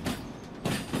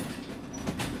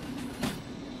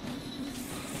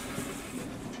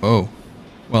 Oh,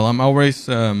 well, I'm always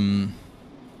the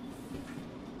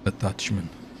Dutchman.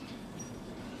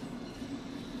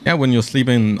 Yeah, when you're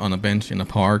sleeping on a bench in a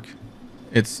park,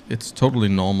 it's totally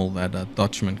normal that a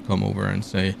Dutchman come over and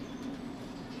say,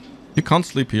 "You can't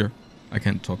sleep here." I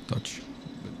can't talk Dutch.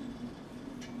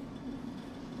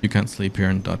 You can't sleep here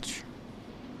in Dutch.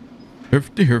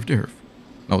 Hurf de hurf de hurf.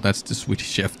 No, that's the Swedish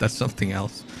chef. That's something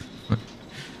else.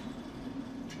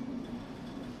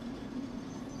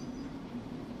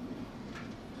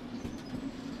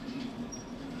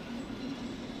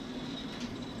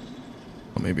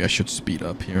 Or maybe I should speed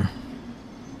up here.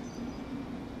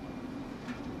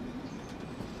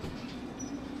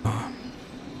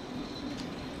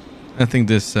 I think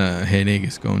this headache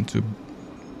is going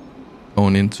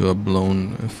into a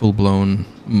full-blown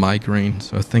migraine.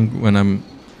 So I think when I'm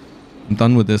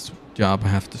done with this job, I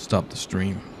have to stop the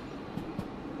stream.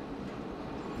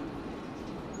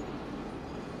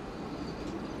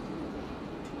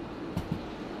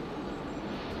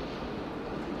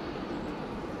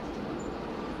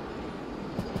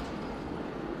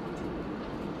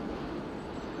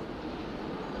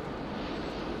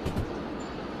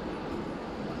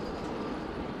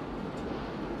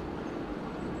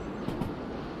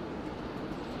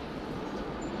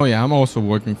 Oh yeah, I'm also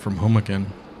working from home again.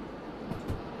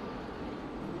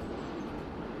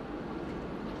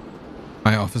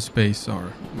 My office space,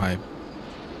 or my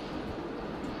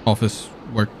office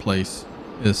workplace,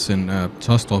 is in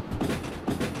Tostrup.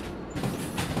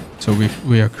 So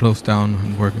we are closed down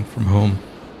and working from home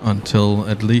until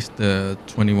at least the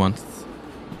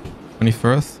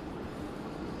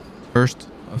 21st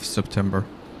of September.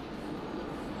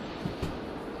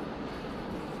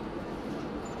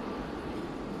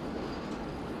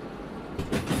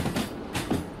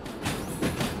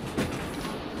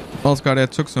 Well, Scott, I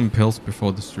took some pills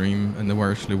before the stream, and they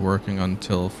were actually working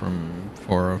until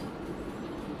for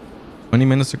 20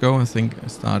 minutes ago. I think I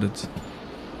started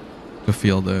to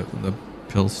feel the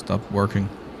pills stop working.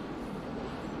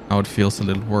 Now it feels a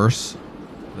little worse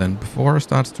than before I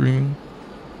start streaming.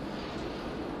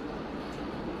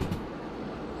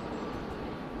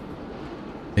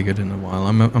 Take it in a while.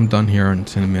 I'm done here in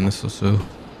 10 minutes or so.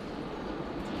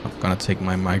 I'm gonna take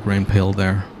my migraine pill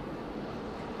there.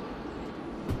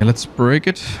 Okay, let's break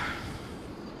it.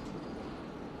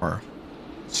 Or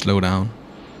slow down.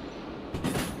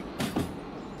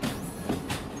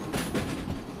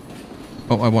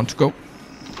 Oh, I want to go.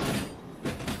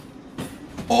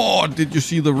 Oh, did you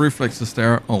see the reflexes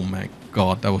there? Oh my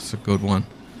god, that was a good one.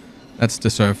 That's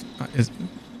deserved.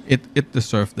 It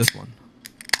deserved this one.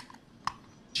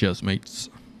 Cheers, mates.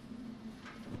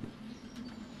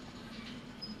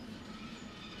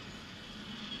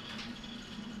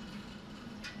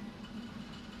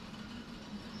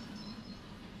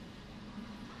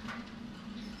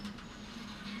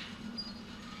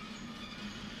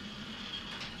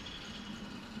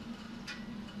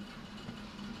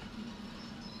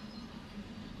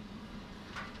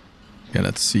 Yeah,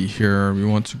 let's see here. We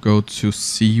want to go to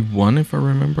C1 if I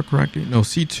remember correctly. No,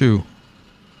 C2.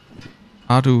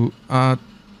 R2,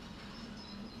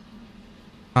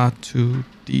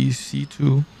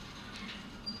 D2.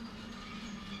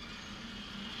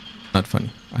 Not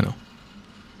funny, I know.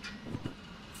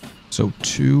 So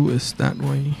 2 is that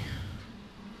way.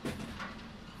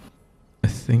 I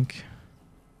think.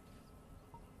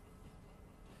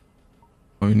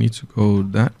 Oh, we need to go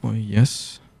that way,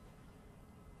 yes.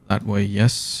 That way,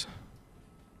 yes.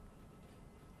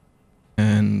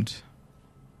 And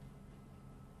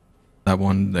that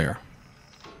one there.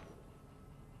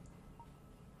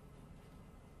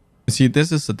 You see,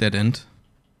 this is a dead end.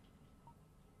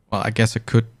 Well, I guess I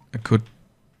could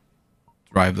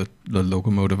drive the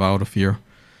locomotive out of here.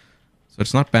 So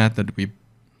it's not bad that we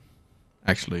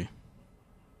actually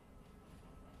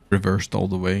reversed all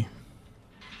the way.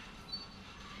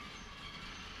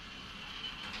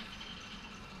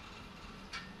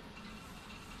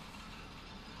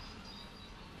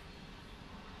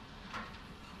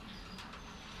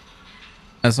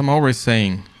 As I'm always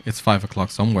saying, it's 5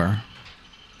 o'clock somewhere.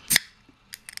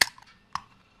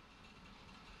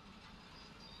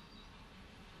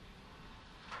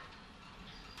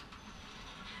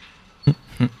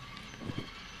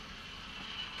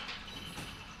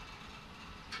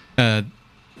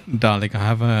 Dalek, I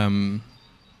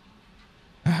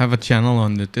have a channel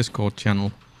on the Discord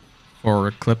channel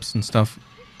for clips and stuff.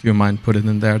 Do you mind putting it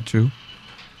in there too?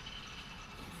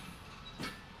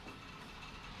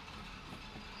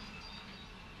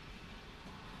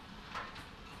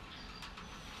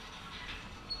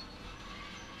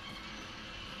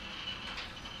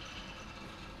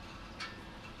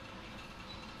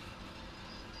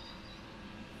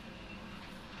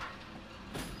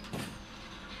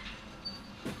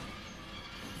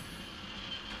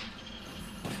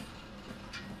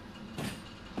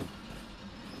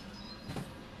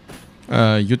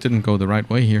 You didn't go the right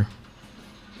way here.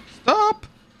 Stop!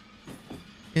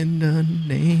 In the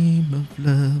name of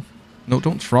love. No,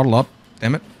 don't throttle up.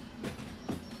 Damn it.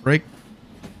 Brake.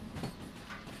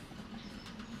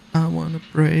 I wanna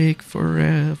break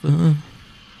forever.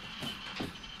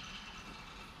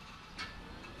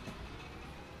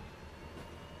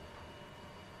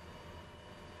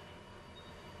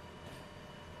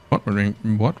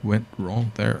 What went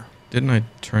wrong there? Didn't I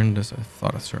turn this? I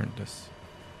thought I turned this.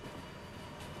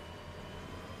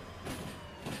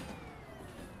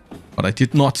 But I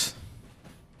did not.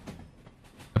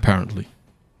 Apparently.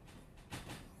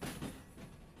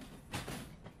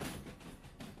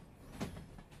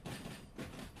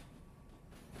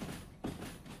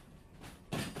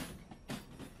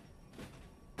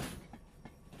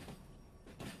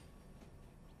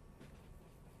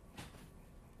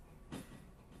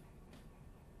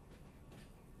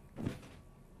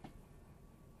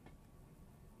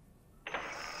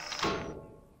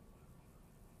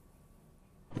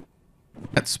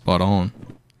 That's spot on.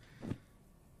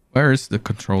 Where is the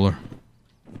controller?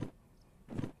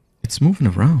 It's moving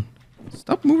around.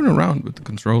 Stop moving around with the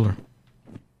controller.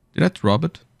 Did I drop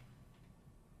it?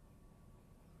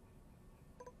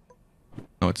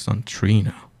 No, it's on 3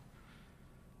 now.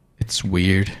 It's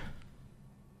weird.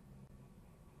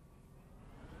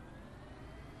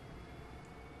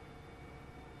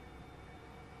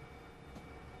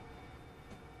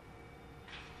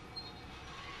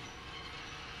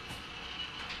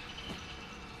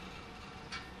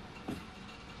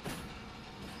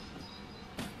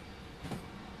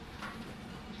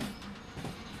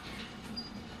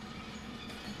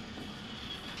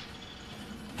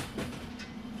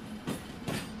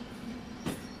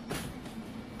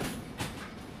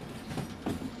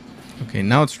 Okay,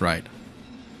 now it's right.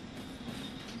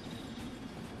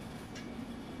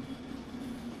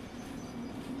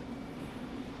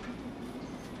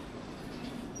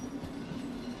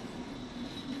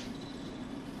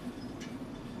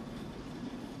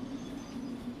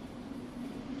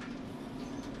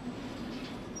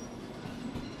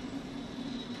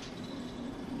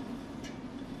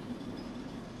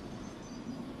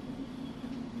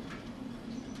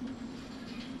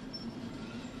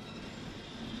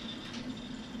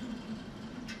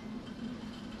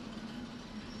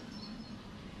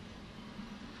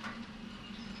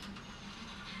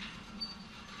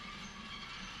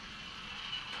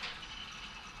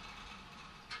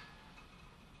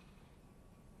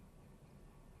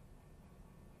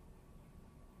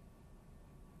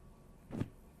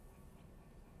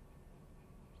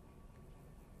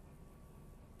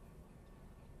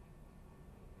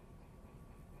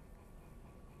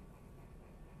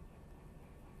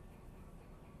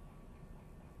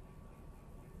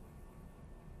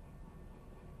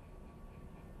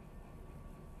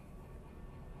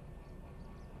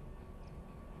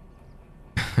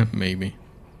 Maybe.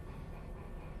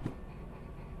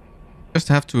 Just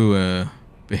have to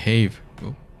behave.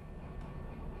 Oh.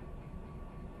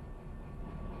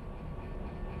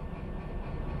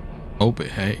 Oh,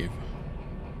 behave.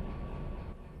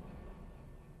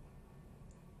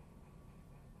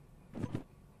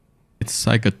 It's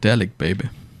psychedelic, baby.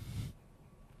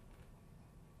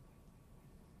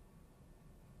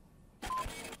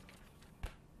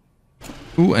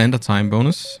 Ooh, and a time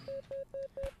bonus.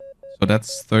 So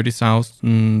that's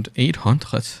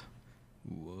 30,800.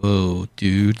 Whoa,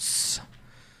 dudes.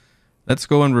 Let's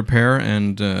go and repair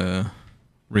and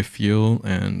refuel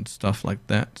and stuff like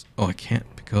that. Oh, I can't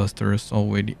because there is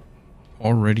already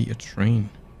a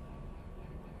train.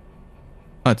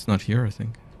 Oh, it's not here, I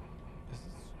think.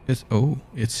 Oh,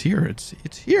 it's here. It's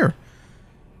here.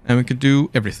 And we could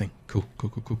do everything. Cool.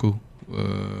 Couple.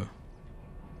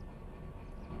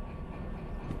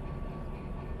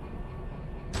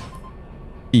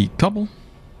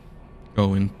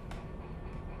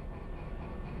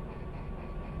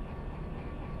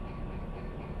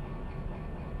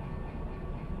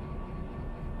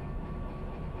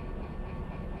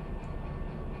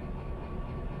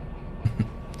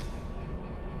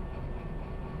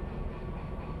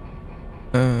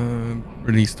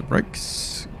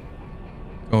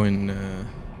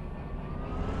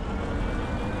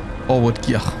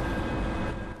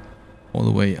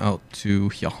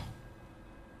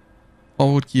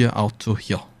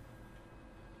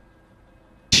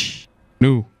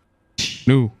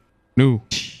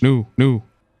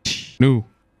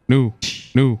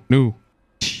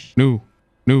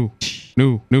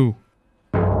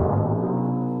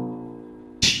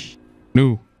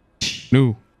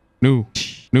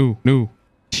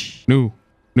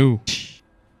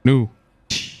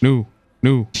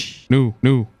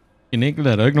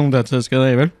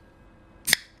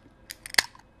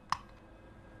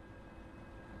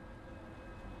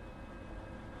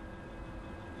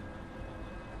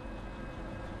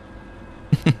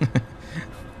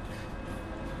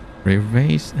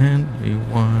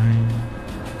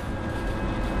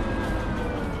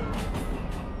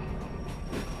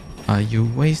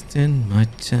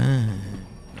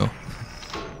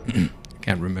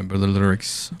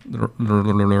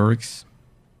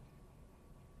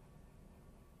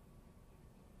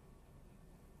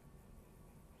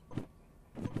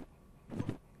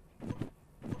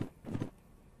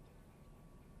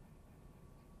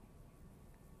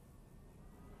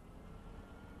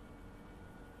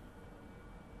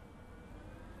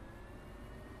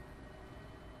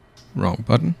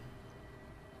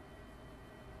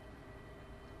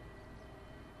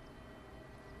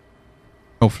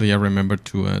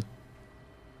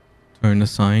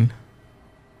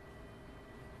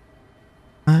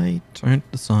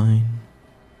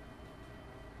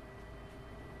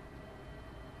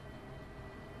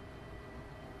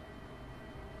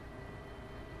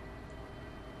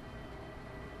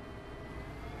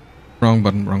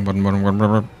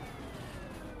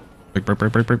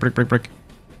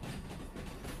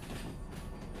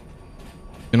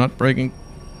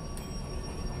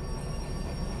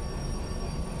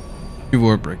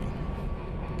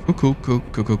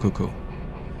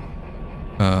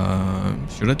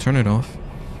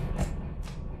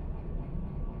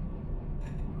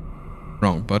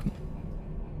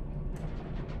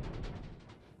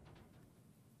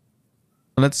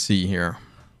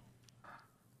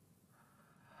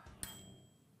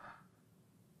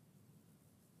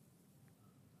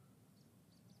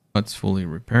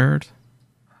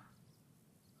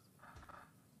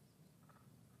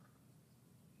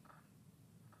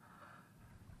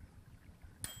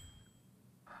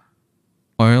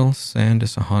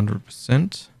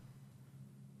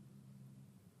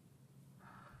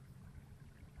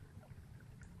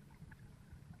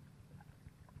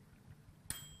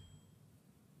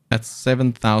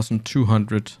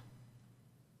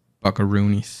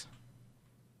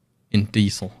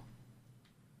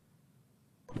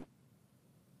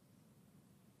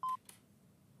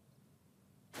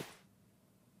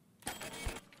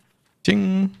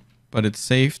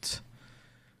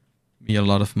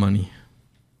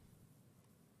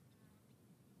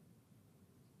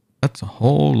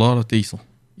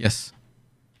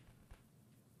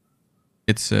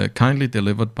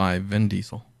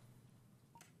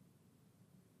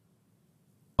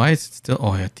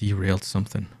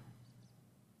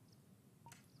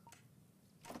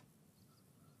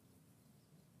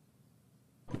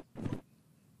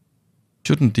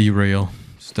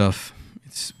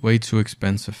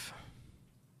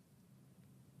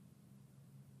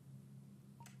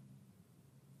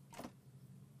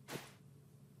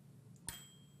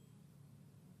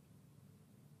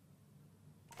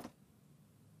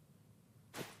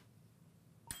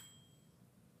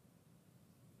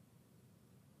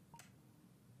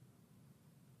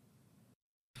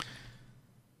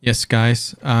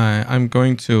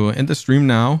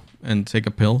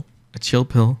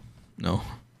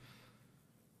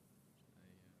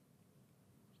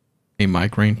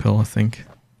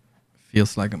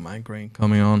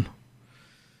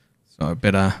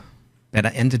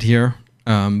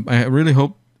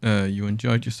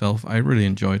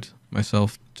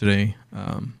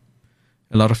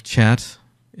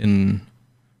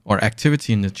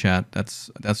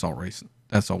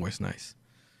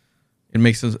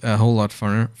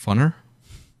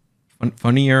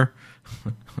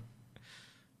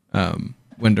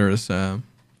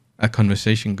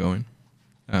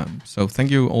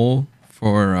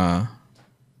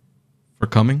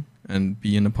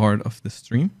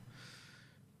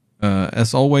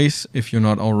 As always, if you're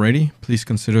not already, please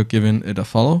consider giving it a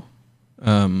follow,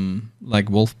 like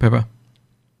Wolf Pepper.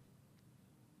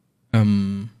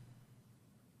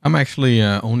 I'm actually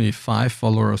only 5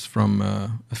 followers from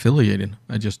affiliated.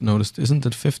 I just noticed. Isn't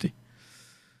it 50?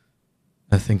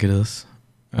 I think it is.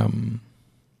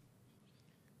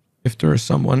 If there is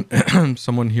someone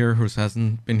here who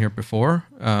hasn't been here before,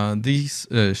 these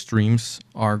streams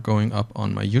are going up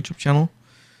on my YouTube channel,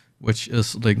 which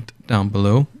is linked down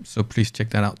below. So please check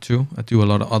that out too. I do a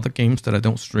lot of other games that I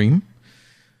don't stream.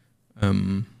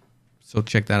 So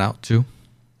check that out too.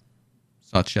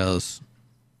 Such as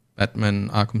Batman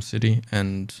Arkham City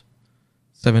and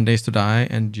 7 Days to Die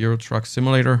and Euro Truck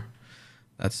Simulator.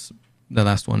 That's the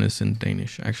last one is in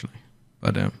Danish actually.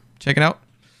 But check it out.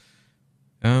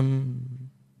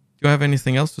 Do I have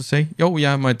anything else to say? Oh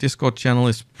yeah, my Discord channel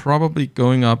is probably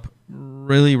going up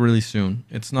really soon.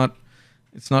 It's not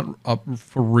up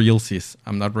for realsies.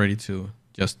 I'm not ready to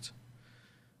just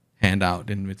hand out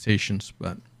invitations,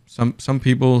 but some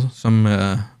people, some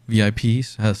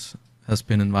VIPs has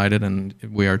been invited, and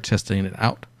we are testing it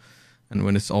out. And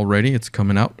when it's all ready, it's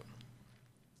coming out.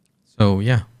 So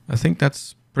yeah, I think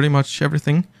that's pretty much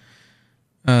everything.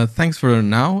 Thanks for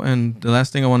now, and the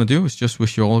last thing I want to do is just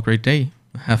wish you all a great day.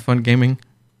 Have fun gaming.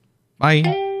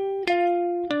 Bye.